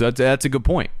leads to? So that's a good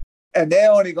point. And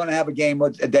they're only going to have a game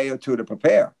with a day or 2 to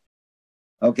prepare.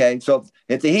 Okay, so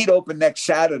if the Heat open next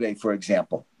Saturday, for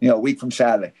example, a week from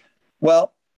Saturday,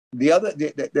 well,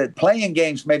 the playing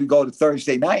games maybe go to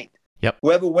Thursday night. Yep.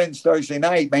 Whoever wins Thursday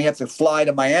night may have to fly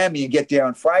to Miami and get there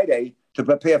on Friday to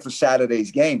prepare for Saturday's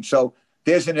game. So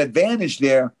there's an advantage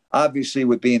there, obviously,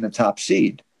 with being the top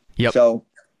seed. Yep. So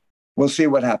we'll see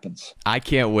what happens. I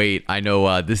can't wait. I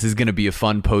know this is going to be a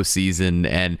fun postseason,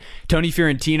 and Tony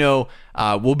Fiorentino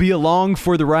will be along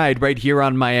for the ride right here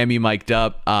on Miami Mic'd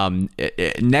Up.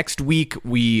 Next week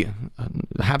we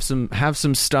have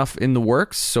some stuff in the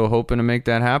works, so hoping to make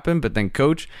that happen. But then,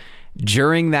 Coach,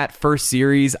 during that first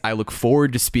series, I look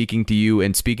forward to speaking to you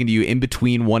in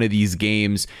between one of these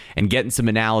games and getting some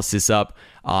analysis up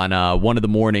on one of the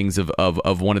mornings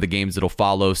of one of the games that'll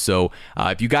follow. So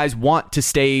if you guys want to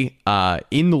stay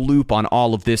in the loop on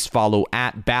all of this, follow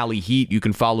at Bally Heat. You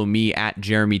can follow me at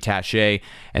Jeremy Taché,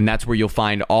 and that's where you'll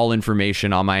find all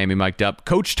information on Miami Mic'd Up.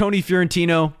 Coach Tony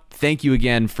Fiorentino, thank you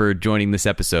again for joining this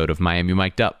episode of Miami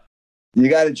Mic'd Up. You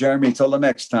got it, Jeremy. Till the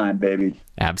next time, baby.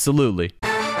 Absolutely.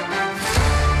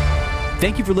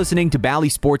 Thank you for listening to Bally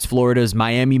Sports Florida's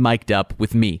Miami Mic'd Up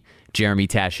with me, Jeremy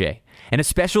Taché. And a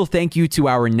special thank you to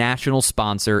our national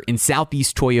sponsor in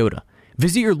Southeast Toyota.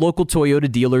 Visit your local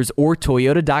Toyota dealers or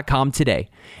Toyota.com today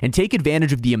and take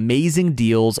advantage of the amazing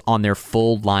deals on their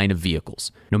full line of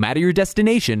vehicles. No matter your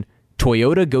destination,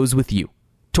 Toyota goes with you.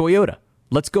 Toyota,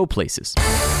 let's go places.